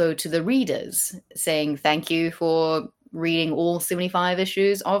also to the readers, saying thank you for reading all 75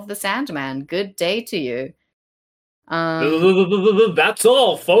 issues of The Sandman. Good day to you. That's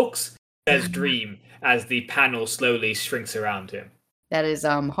all, folks, says Dream as the panel slowly shrinks around him. That is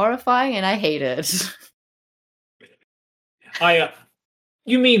horrifying, and I hate it.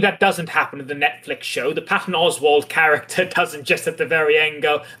 You mean that doesn't happen in the Netflix show? The Patton Oswalt character doesn't just at the very end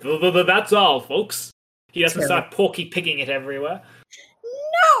go, that's all, folks. He doesn't start Porky Pigging it everywhere.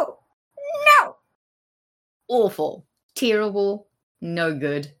 No! Awful. Terrible. No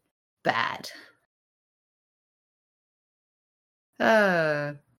good. Bad.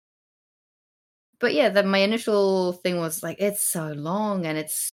 But yeah, my initial thing was like, it's so long, and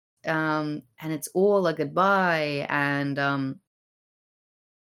it's all a goodbye, and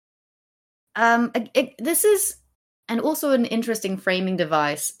this is also an interesting framing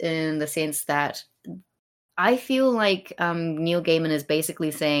device in the sense that I feel like Neil Gaiman is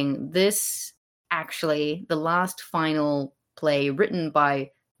basically saying this, actually, the last final play written by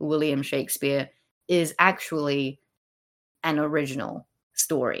William Shakespeare is actually an original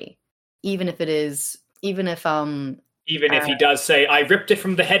story. Even if he does say, I ripped it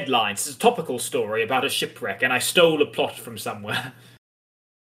from the headlines. It's a topical story about a shipwreck, and I stole a plot from somewhere.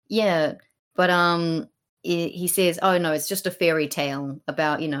 Yeah, but he says, oh no, it's just a fairy tale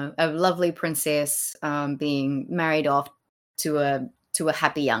about, a lovely princess being married off to a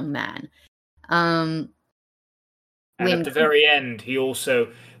happy young man. And at the very end, he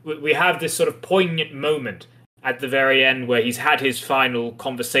also we have this sort of poignant moment at the very end where he's had his final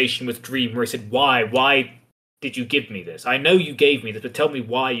conversation with Dream, where he said, Why did you give me this? I know you gave me this, but tell me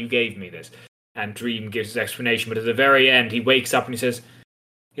why you gave me this." And Dream gives his explanation, but at the very end, he wakes up and he says,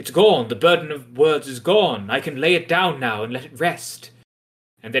 "It's gone. The burden of words is gone. I can lay it down now and let it rest."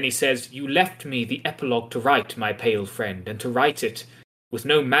 And then he says, "You left me the epilogue to write, my pale friend, and to write it with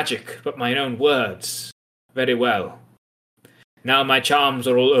no magic but mine own words. Very well. Now my charms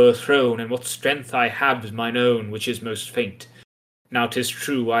are all o'erthrown, and what strength I have is mine own, which is most faint. Now 'tis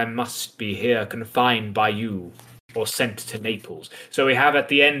true I must be here confined by you, or sent to Naples." So we have at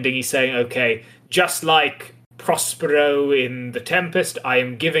the ending, he's saying, okay, just like Prospero in The Tempest, I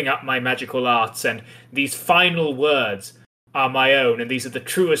am giving up my magical arts, and these final words are my own, and these are the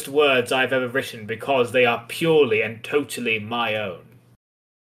truest words I've ever written because they are purely and totally my own.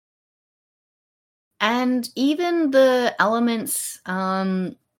 And even the elements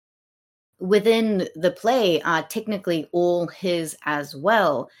within the play are technically all his as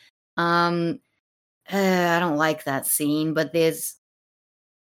well. I don't like that scene, but there's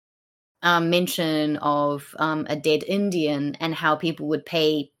mention of a dead Indian and how people would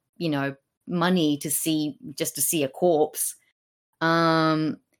pay, money to see a corpse.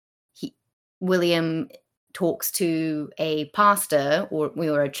 William talks to a pastor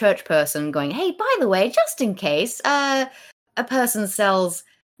or a church person going, "Hey, by the way, just in case a person sells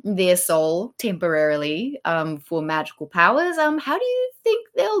their soul temporarily for magical powers, how do you think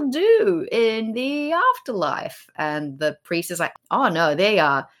they'll do in the afterlife?" And the priest is like, "Oh no, they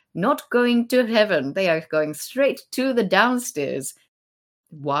are not going to heaven. They are going straight to the downstairs."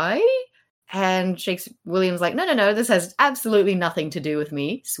 Why? And William's like, no, this has absolutely nothing to do with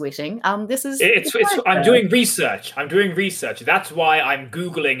me sweating. This is I'm doing research. That's why I'm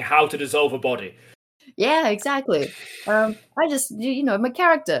Googling how to dissolve a body. Yeah, exactly. I just, my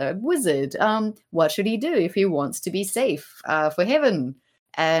character, wizard. What should he do if he wants to be safe for heaven?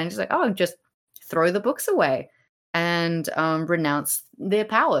 And he's like, "Oh, just throw the books away and renounce their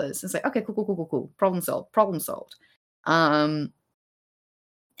powers." It's like, okay, cool. Problem solved.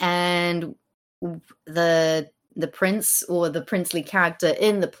 And the prince or the princely character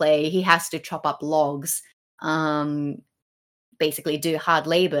in the play, he has to chop up logs, basically do hard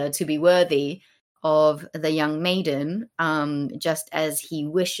labor to be worthy of the young maiden, just as he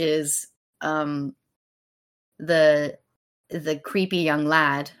wishes the creepy young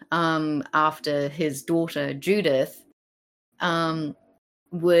lad after his daughter Judith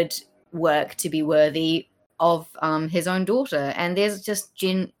would work to be worthy of his own daughter. And there's just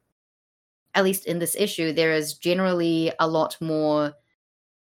at least in this issue, there is generally a lot more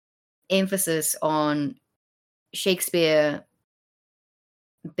emphasis on Shakespeare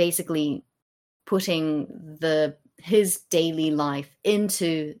basically putting his daily life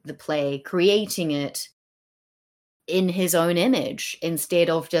into the play, creating it in his own image instead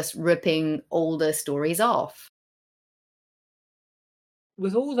of just ripping older stories off.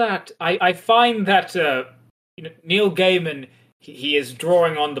 With all that, I find that Neil Gaiman, he is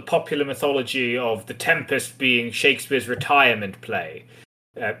drawing on the popular mythology of The Tempest being Shakespeare's retirement play.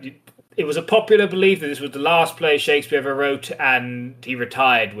 It was a popular belief that this was the last play Shakespeare ever wrote, and he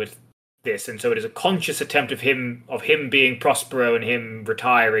retired with this, and so it is a conscious attempt of him being Prospero and him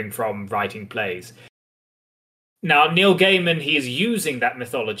retiring from writing plays. Now, Neil Gaiman, he is using that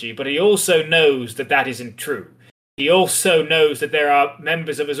mythology, but he also knows that that isn't true. He also knows that there are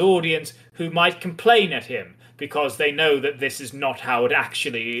members of his audience who might complain at him because they know that this is not how it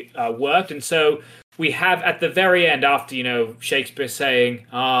actually worked. And so we have at the very end, after, Shakespeare saying,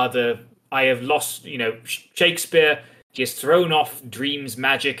 I have lost, Shakespeare, he has thrown off Dream's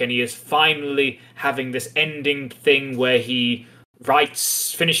magic and he is finally having this ending thing where he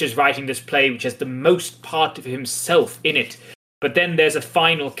finishes writing this play, which has the most part of himself in it. But then there's a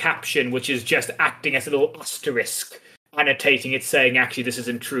final caption, which is just acting as a little asterisk, annotating it, saying, actually, this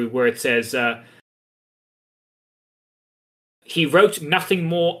isn't true, where it says, he wrote nothing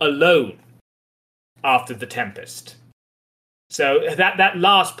more alone after The Tempest. So that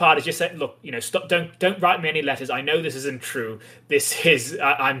last part is just saying, look, stop, don't write me any letters. I know this isn't true. This is,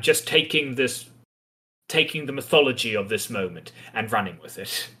 I'm just taking the mythology of this moment and running with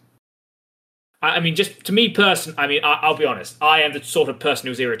it. I mean, just to me personally, I'll be honest, I am the sort of person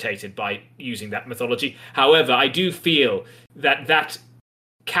who's irritated by using that mythology. However, I do feel that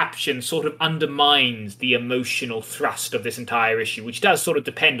caption sort of undermines the emotional thrust of this entire issue, which does sort of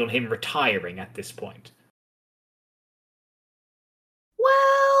depend on him retiring at this point.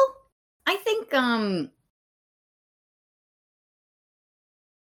 Well, I think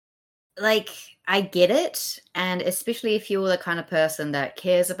like, I get it, and especially if you're the kind of person that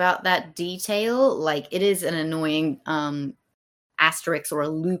cares about that detail, like, it is an annoying, asterisk or a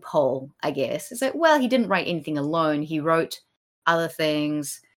loophole, I guess. It's like, well, he didn't write anything alone. He wrote other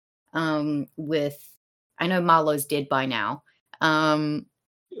things, with I know Marlowe's dead by now. John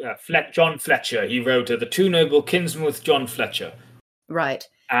Fletcher. He wrote The Two Noble Kinsmen with John Fletcher. Right.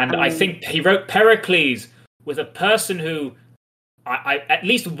 And I think he wrote Pericles with a person who, at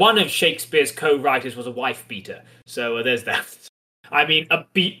least one of Shakespeare's co-writers was a wife beater. So there's that. I mean,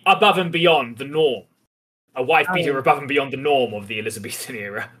 above and beyond the norm. A wife beater above and beyond the norm of the Elizabethan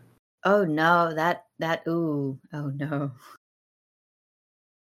era. Oh no, ooh, oh no.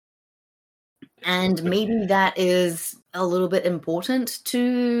 And maybe that is a little bit important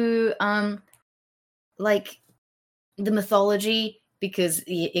to, like, the mythology, because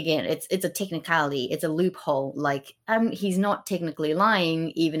again, it's a technicality, it's a loophole. Like, he's not technically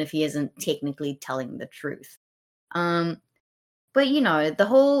lying, even if he isn't technically telling the truth. But the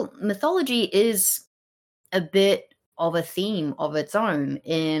whole mythology is a bit of a theme of its own,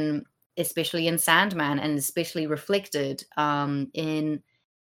 especially in Sandman, and especially reflected in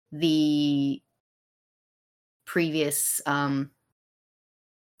the previous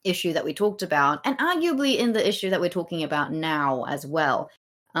issue that we talked about, and arguably in the issue that we're talking about now as well.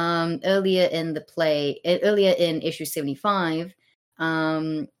 Earlier in issue 75,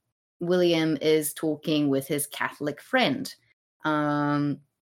 William is talking with his Catholic friend, Ben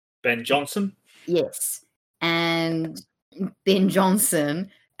Jonson. Yes, and Ben Jonson,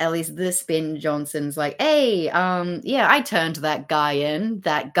 at least this Ben Jonson's like, hey, yeah, I turned that guy in,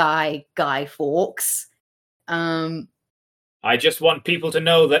 that Guy Fawkes. I just want people to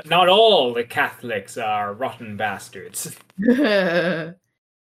know that not all the Catholics are rotten bastards. And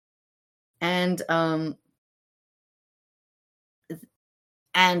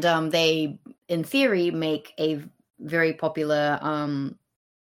they, in theory, make a very popular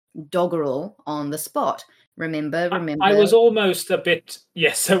doggerel on the spot. Remember. I was almost a bit,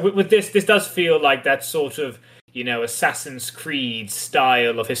 yes. So with this does feel like that sort of, Assassin's Creed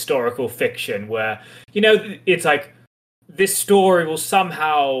style of historical fiction, where it's like this story will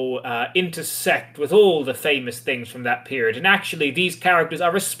somehow intersect with all the famous things from that period, and actually these characters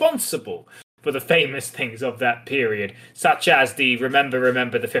are responsible for the famous things of that period, such as the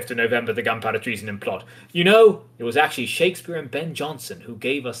remember the 5th of November, the Gunpowder Treason and Plot. It was actually Shakespeare and Ben Jonson who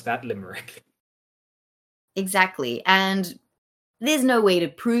gave us that limerick. Exactly, and there's no way to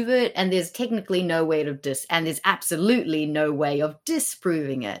prove it, and there's technically no way to and there's absolutely no way of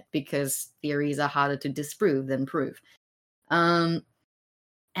disproving it, because theories are harder to disprove than prove. And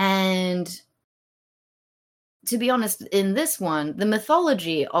to be honest, in this one, the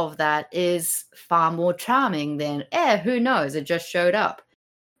mythology of that is far more charming than, who knows, it just showed up.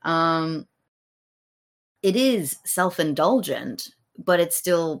 It is self-indulgent, but it's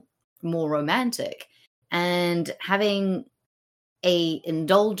still more romantic. And having an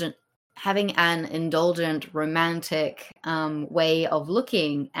indulgent romantic way of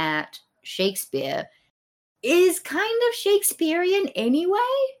looking at Shakespeare is kind of Shakespearean anyway.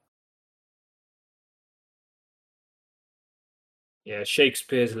 Yeah,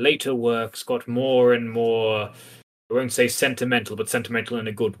 Shakespeare's later works got more and more, I won't say sentimental, but sentimental in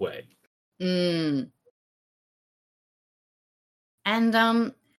a good way. And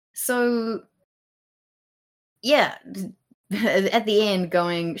so yeah, at the end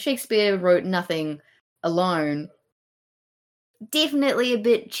going, Shakespeare wrote nothing alone. Definitely a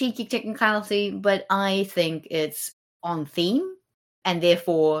bit cheeky technicality, but I think it's on theme and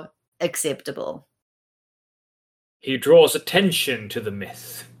therefore acceptable. He draws attention to the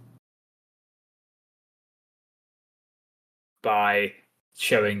myth by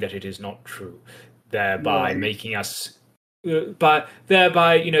showing that it is not true, thereby making us,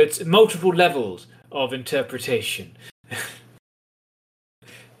 it's multiple levels of interpretation.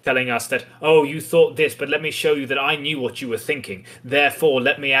 Telling us that, you thought this, but let me show you that I knew what you were thinking. Therefore,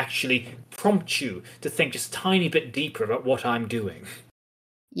 let me actually prompt you to think just a tiny bit deeper about what I'm doing.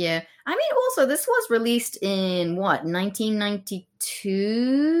 Yeah. I mean, also, this was released in,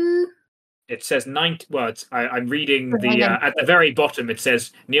 1992? It says I'm reading at the very bottom, it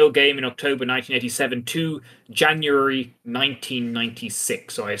says Neil Gaiman, October 1987 to January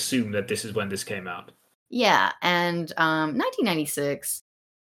 1996. So I assume that this is when this came out. Yeah, and 1996,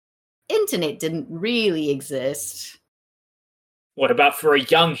 internet didn't really exist. What about for a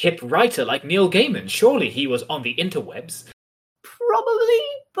young, hip writer like Neil Gaiman? Surely he was on the interwebs. Probably,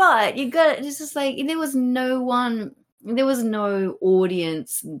 but it's just like, there was no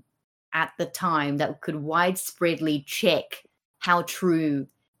audience at the time that could widespreadly check how true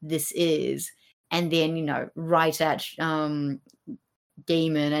this is, and then write at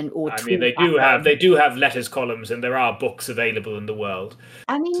Gaiman and or I mean, talk up they do have letters columns, and there are books available in the world.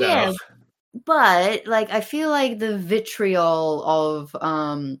 I mean, So yeah, but I feel like the vitriol of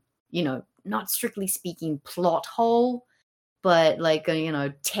not strictly speaking plot hole, but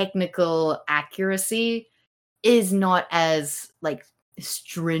technical accuracy is not as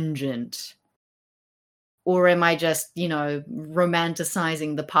stringent. Or am I just,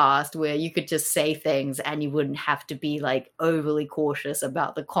 romanticizing the past where you could just say things and you wouldn't have to be overly cautious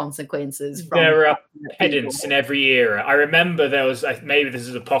about the consequences from there are people? pedants in every era. I remember there was, maybe this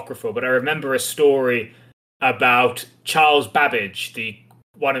is apocryphal, but I remember a story about Charles Babbage,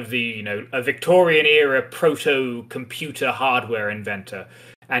 one of the, a Victorian era proto-computer hardware inventor.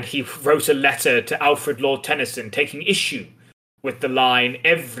 And he wrote a letter to Alfred Lord Tennyson taking issue with the line,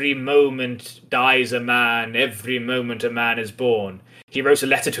 "Every moment dies a man, every moment a man is born." He wrote a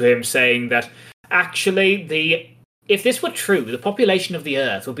letter to him saying that, actually, if this were true, the population of the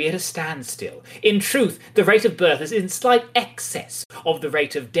Earth would be at a standstill. In truth, the rate of birth is in slight excess of the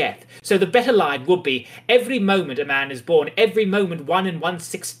rate of death. So the better line would be, every moment a man is born, every moment 1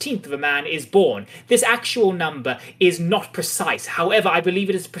 1/16 of a man is born. This actual number is not precise. However, I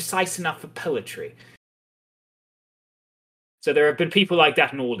believe it is precise enough for poetry. So there have been people like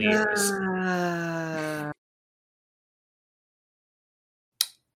that in all the eras.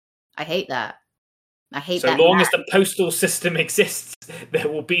 I hate that. I hate so that. So long as the postal system exists, there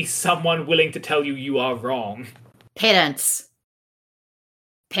will be someone willing to tell you are wrong. Pedants.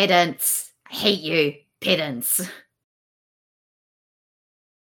 Pedants. I hate you. Pedants.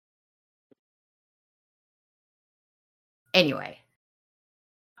 Anyway.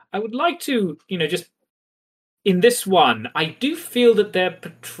 I would like to, just in this one, I do feel that they're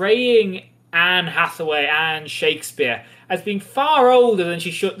portraying Anne Hathaway and Shakespeare as being far older than she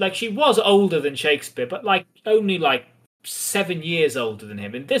should. She was older than Shakespeare, but only 7 years older than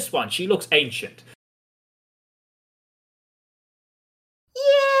him. In this one, she looks ancient.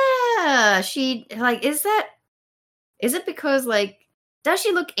 Yeah, she is it because does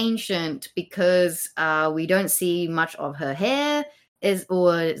she look ancient because we don't see much of her hair? Does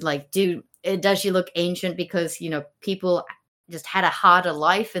she look ancient because people just had a harder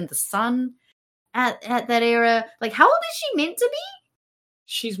life in the sun at that era? How old is she meant to be?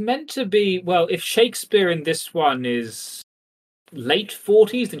 She's meant to be, well, if Shakespeare in this one is late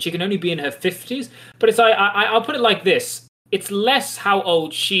 40s, then she can only be in her 50s. But it's I'll put it like this. It's less how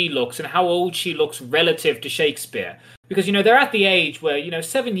old she looks and how old she looks relative to Shakespeare. Because, they're at the age where,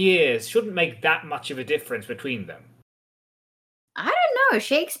 7 years shouldn't make that much of a difference between them. I don't know.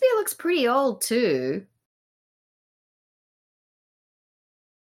 Shakespeare looks pretty old too.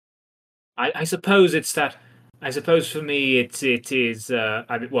 I suppose it's that. I suppose for me, it is.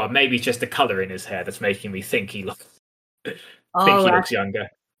 Maybe it's just the color in his hair that's making me think he looks. Looks younger.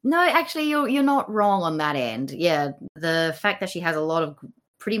 No, actually, you're not wrong on that end. Yeah, the fact that she has a lot of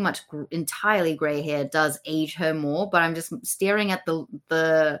pretty much entirely gray hair does age her more. But I'm just staring at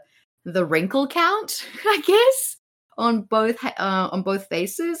the wrinkle count, I guess, on both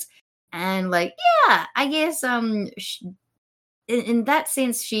faces, and I guess in that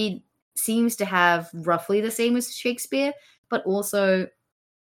sense she seems to have roughly the same as Shakespeare, but also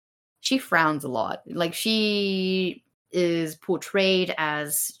she frowns a lot. She is portrayed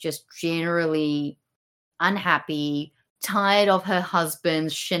as just generally unhappy, tired of her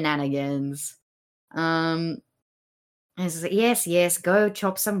husband's shenanigans. And it's yes, go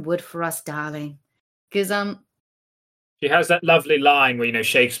chop some wood for us, darling. Because she has that lovely line where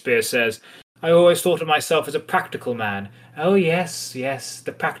Shakespeare says, "I always thought of myself as a practical man." Oh yes,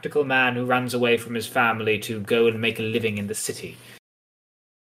 the practical man who runs away from his family to go and make a living in the city.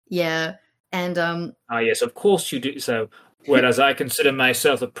 Yeah, and yes, of course you do so. Whereas I consider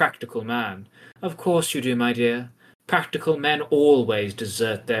myself a practical man. Of course you do, my dear. Practical men always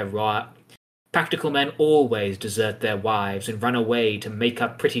desert their wives and run away to make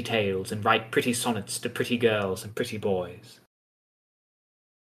up pretty tales and write pretty sonnets to pretty girls and pretty boys.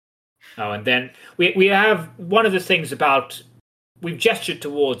 Oh, and then we have one of the things about, we've gestured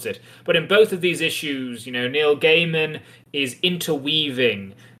towards it, but in both of these issues, Neil Gaiman is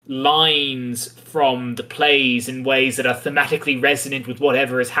interweaving lines from the plays in ways that are thematically resonant with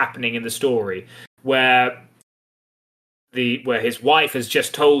whatever is happening in the story, where his wife has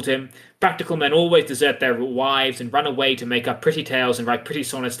just told him, practical men always desert their wives and run away to make up pretty tales and write pretty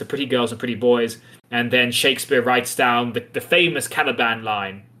sonnets to pretty girls and pretty boys. And then Shakespeare writes down the famous Caliban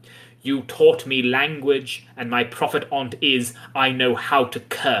line, "You taught me language, and my profit on't is I know how to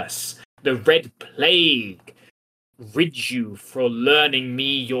curse. The Red Plague rid you for learning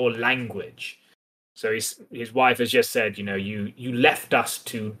me your language. So his wife has just said, you left us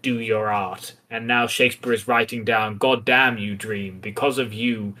to do your art, and now Shakespeare is writing down, God damn you, dream, because of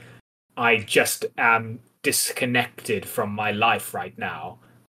you, I just am disconnected from my life right now.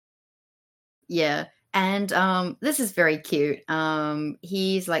 Yeah. And this is very cute.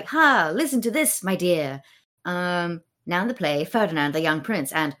 He's like, "Ha, listen to this, my dear. Now in the play, Ferdinand, the young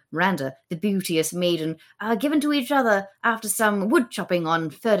prince, and Miranda, the beauteous maiden, are given to each other after some wood chopping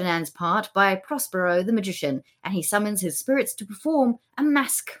on Ferdinand's part by Prospero the magician, and he summons his spirits to perform a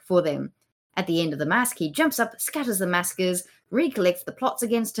masque for them. At the end of the masque, he jumps up, scatters the maskers, recollects the plots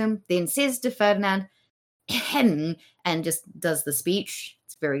against him, then says to Ferdinand, ahem, and just does the speech.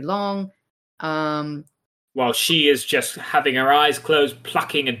 It's very long. While she is just having her eyes closed,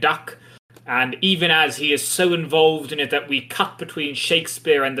 plucking a duck. And even as he is so involved in it that we cut between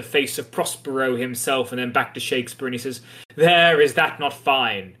Shakespeare and the face of Prospero himself, and then back to Shakespeare, and he says, "There, is that not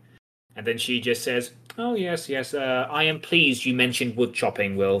fine?" And then she just says, "Oh, yes, I am pleased you mentioned wood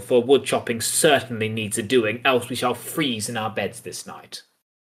chopping, Will, for wood chopping certainly needs a doing, else we shall freeze in our beds this night."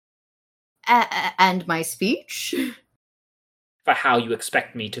 And my speech? For how you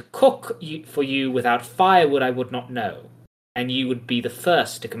expect me to cook for you without firewood I would not know. And you would be the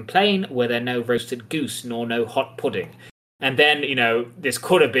first to complain were there no roasted goose nor no hot pudding. And then, this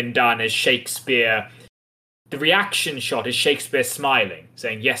could have been done as Shakespeare. The reaction shot is Shakespeare smiling,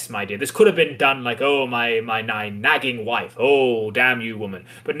 saying, "Yes, my dear." This could have been done like, "Oh, my nagging wife. Oh, damn you, woman."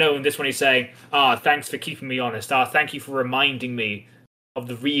 But no, in this one he's saying, "Thanks for keeping me honest. Thank you for reminding me of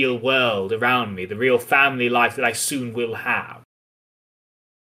the real world around me, the real family life that I soon will have."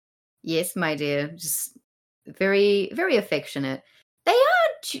 Yes, my dear. Just very, very affectionate. They are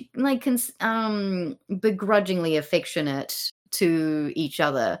begrudgingly affectionate to each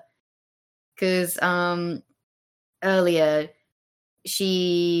other, because earlier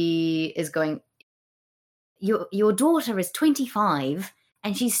she is going, your daughter is 25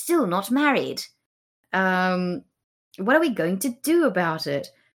 and she's still not married. What are we going to do about it?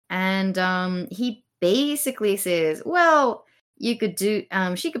 And he basically says, well, you could do,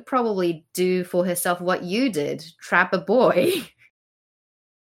 she could probably do for herself what you did, trap a boy.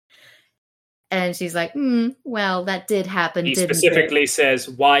 And she's like, well, that did happen, He didn't specifically says,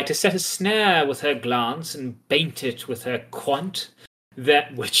 "Why, to set a snare with her glance and bait it with her quant,"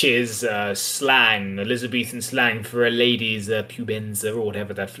 that which is slang, Elizabethan slang for a lady's pubenza, or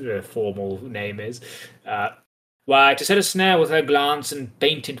whatever that formal name is. Why, to set a snare with her glance and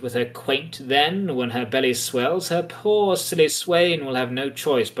bait it with her quaint, then, when her belly swells, her poor silly swain will have no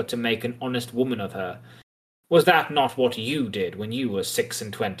choice but to make an honest woman of her. Was that not what you did when you were 26?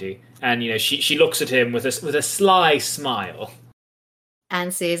 And, she looks at him with a sly smile.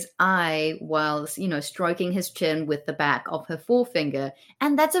 And says, "I," while, stroking his chin with the back of her forefinger.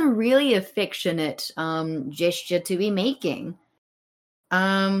 And that's a really affectionate gesture to be making.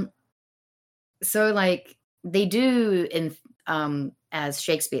 So, like, they do, as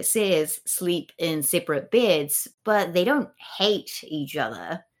Shakespeare says, sleep in separate beds, but they don't hate each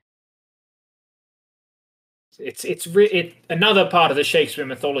other. It's another part of the Shakespeare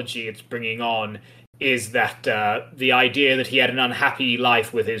mythology it's bringing on is that the idea that he had an unhappy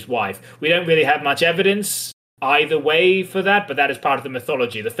life with his wife. We don't really have much evidence either way for that, but that is part of the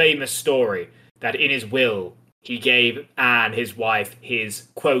mythology. The famous story that in his will he gave Anne, his wife, his,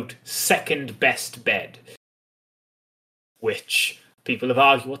 quote, second best bed. Which people have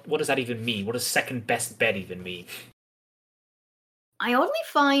argued, what does that even mean? What does second best bed even mean? I oddly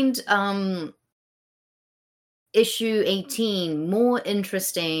find issue 18 more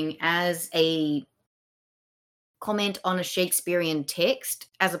interesting as a comment on a Shakespearean text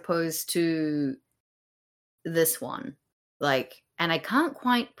as opposed to this one. Like, and I can't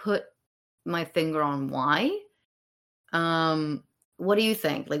quite put my finger on why. What do you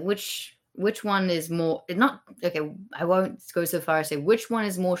think? Like, which one is more, not, okay, I won't go so far as say which one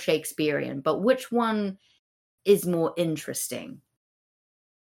is more Shakespearean, but which one is more interesting?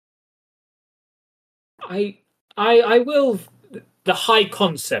 I will. The high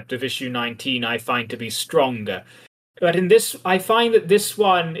concept of issue 19 I find to be stronger. But in this, I find that this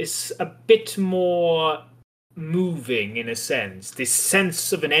one is a bit more moving in a sense. This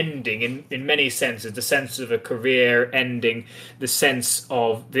sense of an ending, in many senses, the sense of a career ending, the sense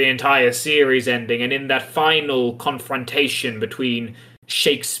of the entire series ending, and in that final confrontation between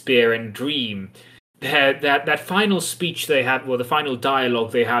Shakespeare and Dream, that final speech they have, well, the final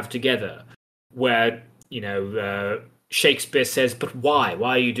dialogue they have together, where, Shakespeare says, "But why? Why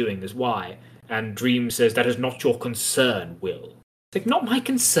are you doing this? Why?" And Dream says, "That is not your concern, Will." It's like, not my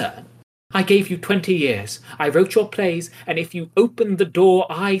concern. I gave you 20 years. I wrote your plays, and if you opened the door,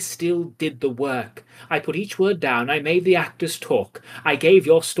 I still did the work. I put each word down. I made the actors talk. I gave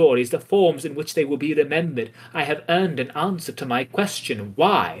your stories the forms in which they will be remembered. I have earned an answer to my question,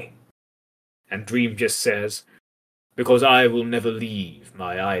 why? And Dream just says, because I will never leave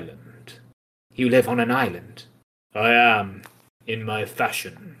my island. You live on an island. I am, in my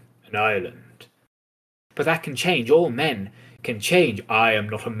fashion, an island. But that can change. All men can change. I am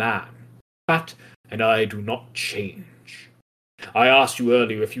not a man. Fat, and I do not change. I asked you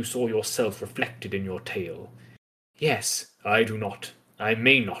earlier if you saw yourself reflected in your tale. Yes, I do not. I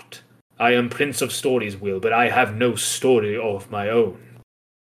may not. I am Prince of Stories, Will, but I have no story of my own.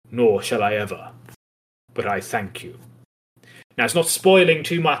 Nor shall I ever. But I thank you. Now, it's not spoiling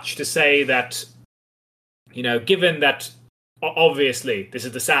too much to say that, given that, obviously, this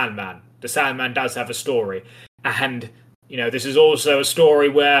is the Sandman. The Sandman does have a story. And, this is also a story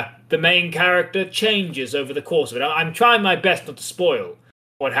where the main character changes over the course of it. I'm trying my best not to spoil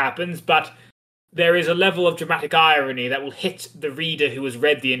what happens, but there is a level of dramatic irony that will hit the reader who has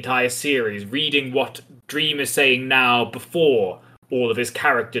read the entire series, reading what Dream is saying now before all of his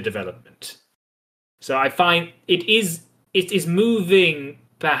character development. So I find it is moving,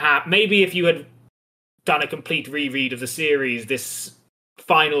 perhaps. Maybe if you had done a complete reread of the series, this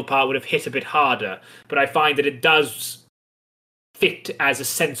final part would have hit a bit harder. But I find that it does fit as a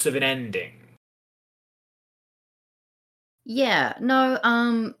sense of an ending. Yeah, no,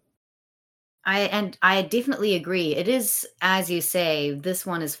 I definitely agree. It is, as you say, this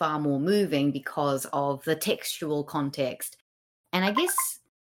one is far more moving because of the textual context. And I guess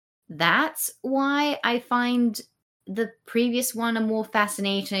that's why I find the previous one a more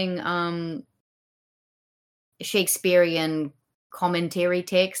fascinating Shakespearean commentary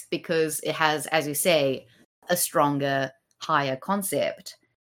text, because it has, as you say, a stronger, higher concept.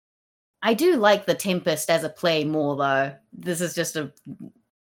 I do like The Tempest as a play more, though. This is just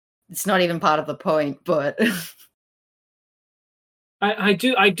it's not even part of the point, but I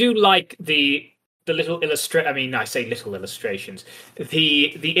do like the little I say little illustrations.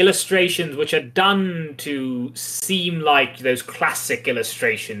 The illustrations which are done to seem like those classic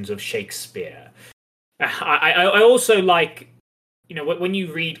illustrations of Shakespeare. I also like, when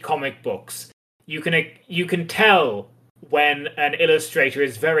you read comic books, you can tell when an illustrator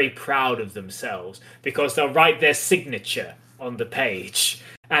is very proud of themselves because they'll write their signature on the page.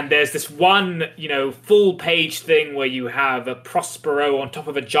 And there's this one, full page thing where you have a Prospero on top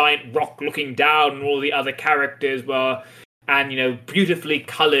of a giant rock looking down, and all the other characters were, and, beautifully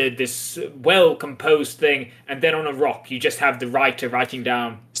colored, this well-composed thing. And then on a rock, you just have the writer writing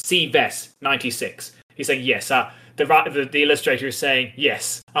down C. Vess, 96. He's saying, yes, the illustrator is saying,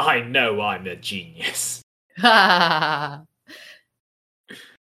 yes, I know I'm a genius.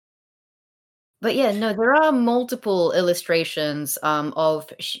 But yeah, no, there are multiple illustrations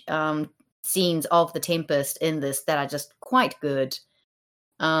of scenes of the Tempest in this that are just quite good.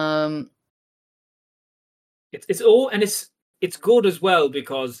 It's good as well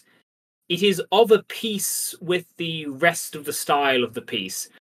because it is of a piece with the rest of the style of the piece.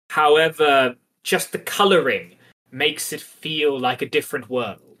 However, just the coloring makes it feel like a different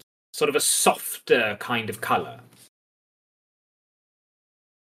world, sort of a softer kind of color.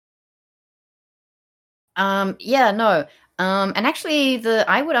 Yeah, no. And actually,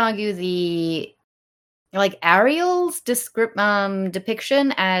 I would argue Ariel's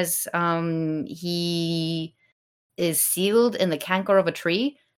depiction as he is sealed in the canker of a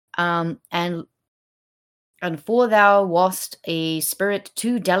tree, and for thou wast a spirit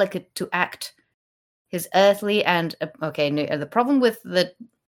too delicate to act his earthly and okay. No, the problem with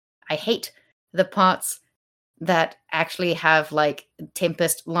I hate the parts that actually have like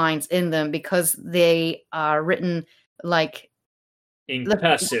Tempest lines in them because they are written like in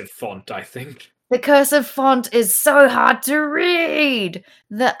cursive font, I think. The cursive font is so hard to read.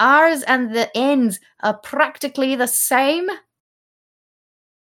 The R's and the N's are practically the same.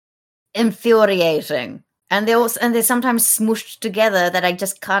 Infuriating. And they're sometimes smooshed together that I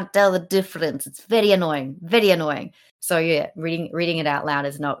just can't tell the difference. It's very annoying. Very annoying. So yeah, reading it out loud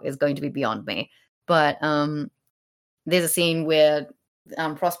is going to be beyond me. But there's a scene where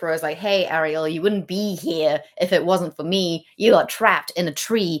Prospero is like, hey, Ariel, you wouldn't be here if it wasn't for me. You got trapped in a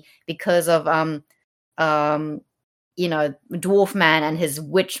tree because of, Dwarf Man and his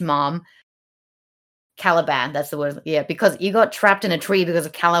witch mom. Caliban, that's the word. Yeah, because you got trapped in a tree because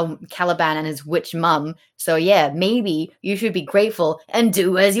of Caliban and his witch mum. So yeah, maybe you should be grateful and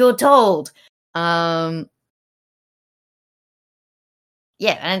do as you're told. Yeah,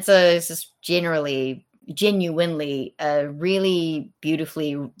 and so it's just generally, genuinely a really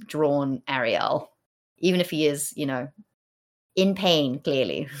beautifully drawn Ariel, even if he is, in pain,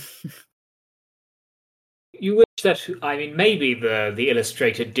 clearly. You wish that, I mean, maybe the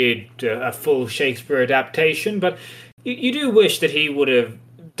illustrator did a full Shakespeare adaptation, but you do wish that he would have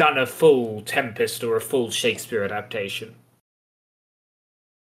done a full Tempest or a full Shakespeare adaptation.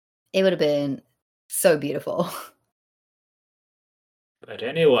 It would have been so beautiful. But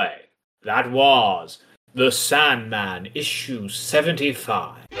anyway, that was The Sandman, issue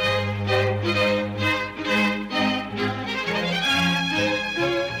 75.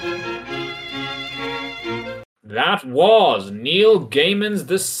 That was Neil Gaiman's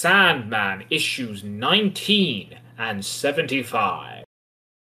The Sandman, issues 19 and 75.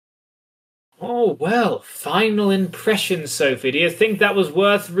 Oh, well, final impressions, Sophie. Do you think that was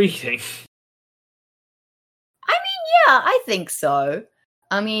worth reading? I mean, yeah, I think so.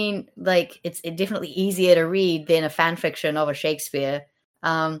 I mean, like, it's definitely easier to read than a fan fiction of a Shakespeare,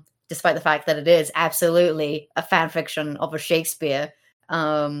 despite the fact that it is absolutely a fan fiction of a Shakespeare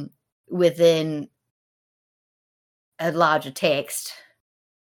within a larger text.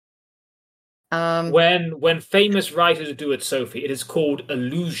 When famous writers do it, Sophie, it is called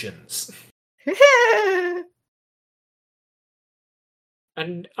illusions.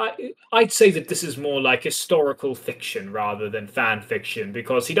 And I'd say that this is more like historical fiction rather than fan fiction,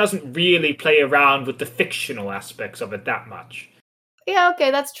 because he doesn't really play around with the fictional aspects of it that much. Yeah, okay,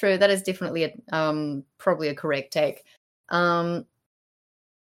 that's true. That is definitely probably a correct take. And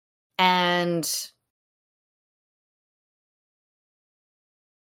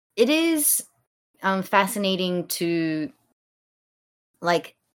it is fascinating to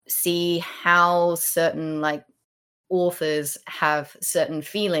like see how certain like authors have certain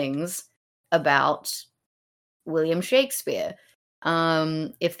feelings about William Shakespeare.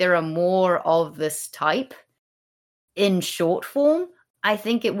 If there are more of this type in short form, I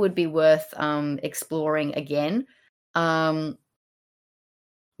think it would be worth exploring again.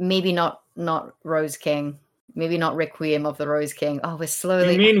 Maybe not Rose King. Maybe not Requiem of the Rose King. Oh, we're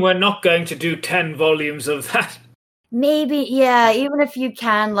slowly. You mean we're not going to do 10 volumes of that? Maybe, yeah, even if you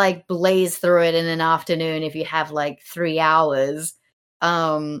can like blaze through it in an afternoon if you have like 3 hours.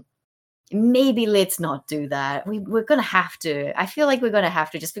 Maybe let's not do that. We're gonna have to. I feel like we're gonna have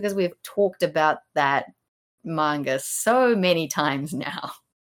to, just because we've talked about that manga so many times now.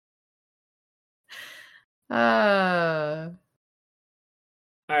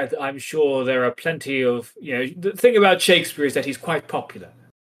 I'm sure there are plenty of, the thing about Shakespeare is that he's quite popular.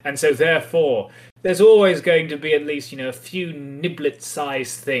 And so therefore, there's always going to be at least, a few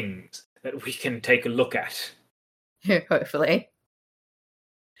niblet-sized things that we can take a look at. Hopefully.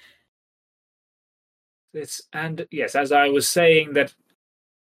 And yes, as I was saying, that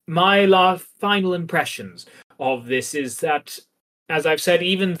my final impressions of this is that, as I've said,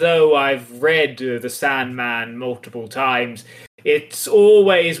 even though I've read The Sandman multiple times, it's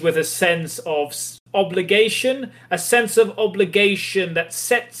always with a sense of obligation, that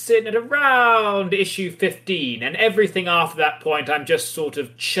sets in at around issue 15, and everything after that point I'm just sort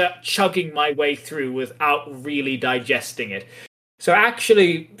of chugging my way through without really digesting it. So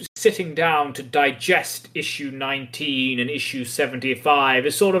actually sitting down to digest issue 19 and issue 75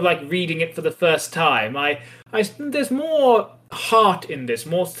 is sort of like reading it for the first time. There's more heart in this,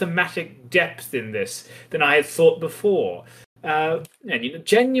 more thematic depth in this than I had thought before. And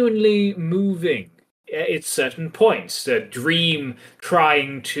genuinely moving at certain points. The Dream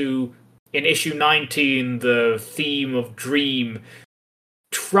trying to, in issue 19, the theme of Dream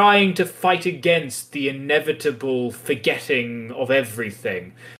trying to fight against the inevitable forgetting of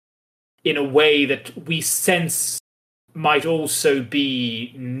everything in a way that we sense might also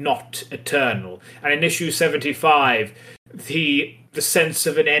be not eternal. And in issue 75, the sense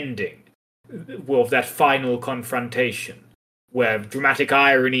of an ending, of that final confrontation, where dramatic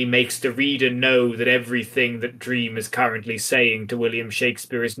irony makes the reader know that everything that Dream is currently saying to William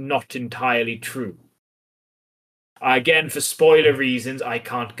Shakespeare is not entirely true. Again, for spoiler reasons, I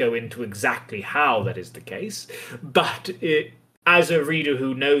can't go into exactly how that is the case, but as a reader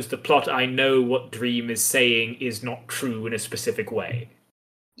who knows the plot, I know what Dream is saying is not true in a specific way.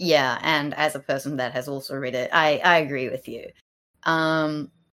 Yeah, and as a person that has also read it, I agree with you.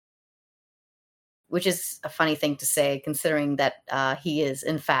 Which is a funny thing to say, considering that he is,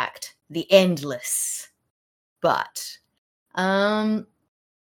 in fact, the Endless. But,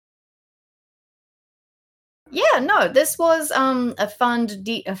 yeah, no, this was a fun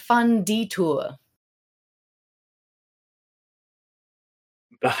detour.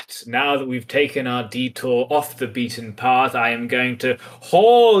 But now that we've taken our detour off the beaten path, I am going to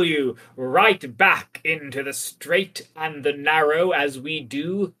haul you right back into the straight and the narrow as we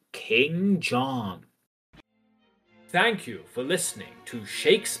do King John. Thank you for listening to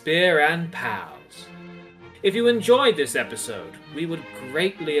Shakespeare and Pals. If you enjoyed this episode, we would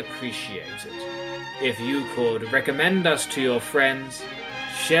greatly appreciate it if you could recommend us to your friends,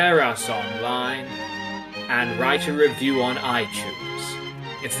 share us online, and write a review on iTunes.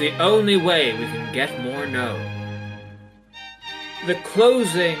 It's the only way we can get more known. The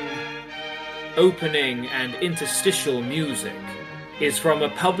closing, opening, and interstitial music is from a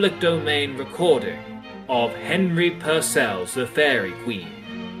public domain recording of Henry Purcell's The Fairy Queen,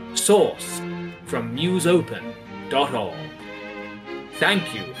 sourced from museopen.org.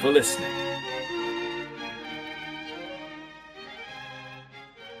 Thank you for listening.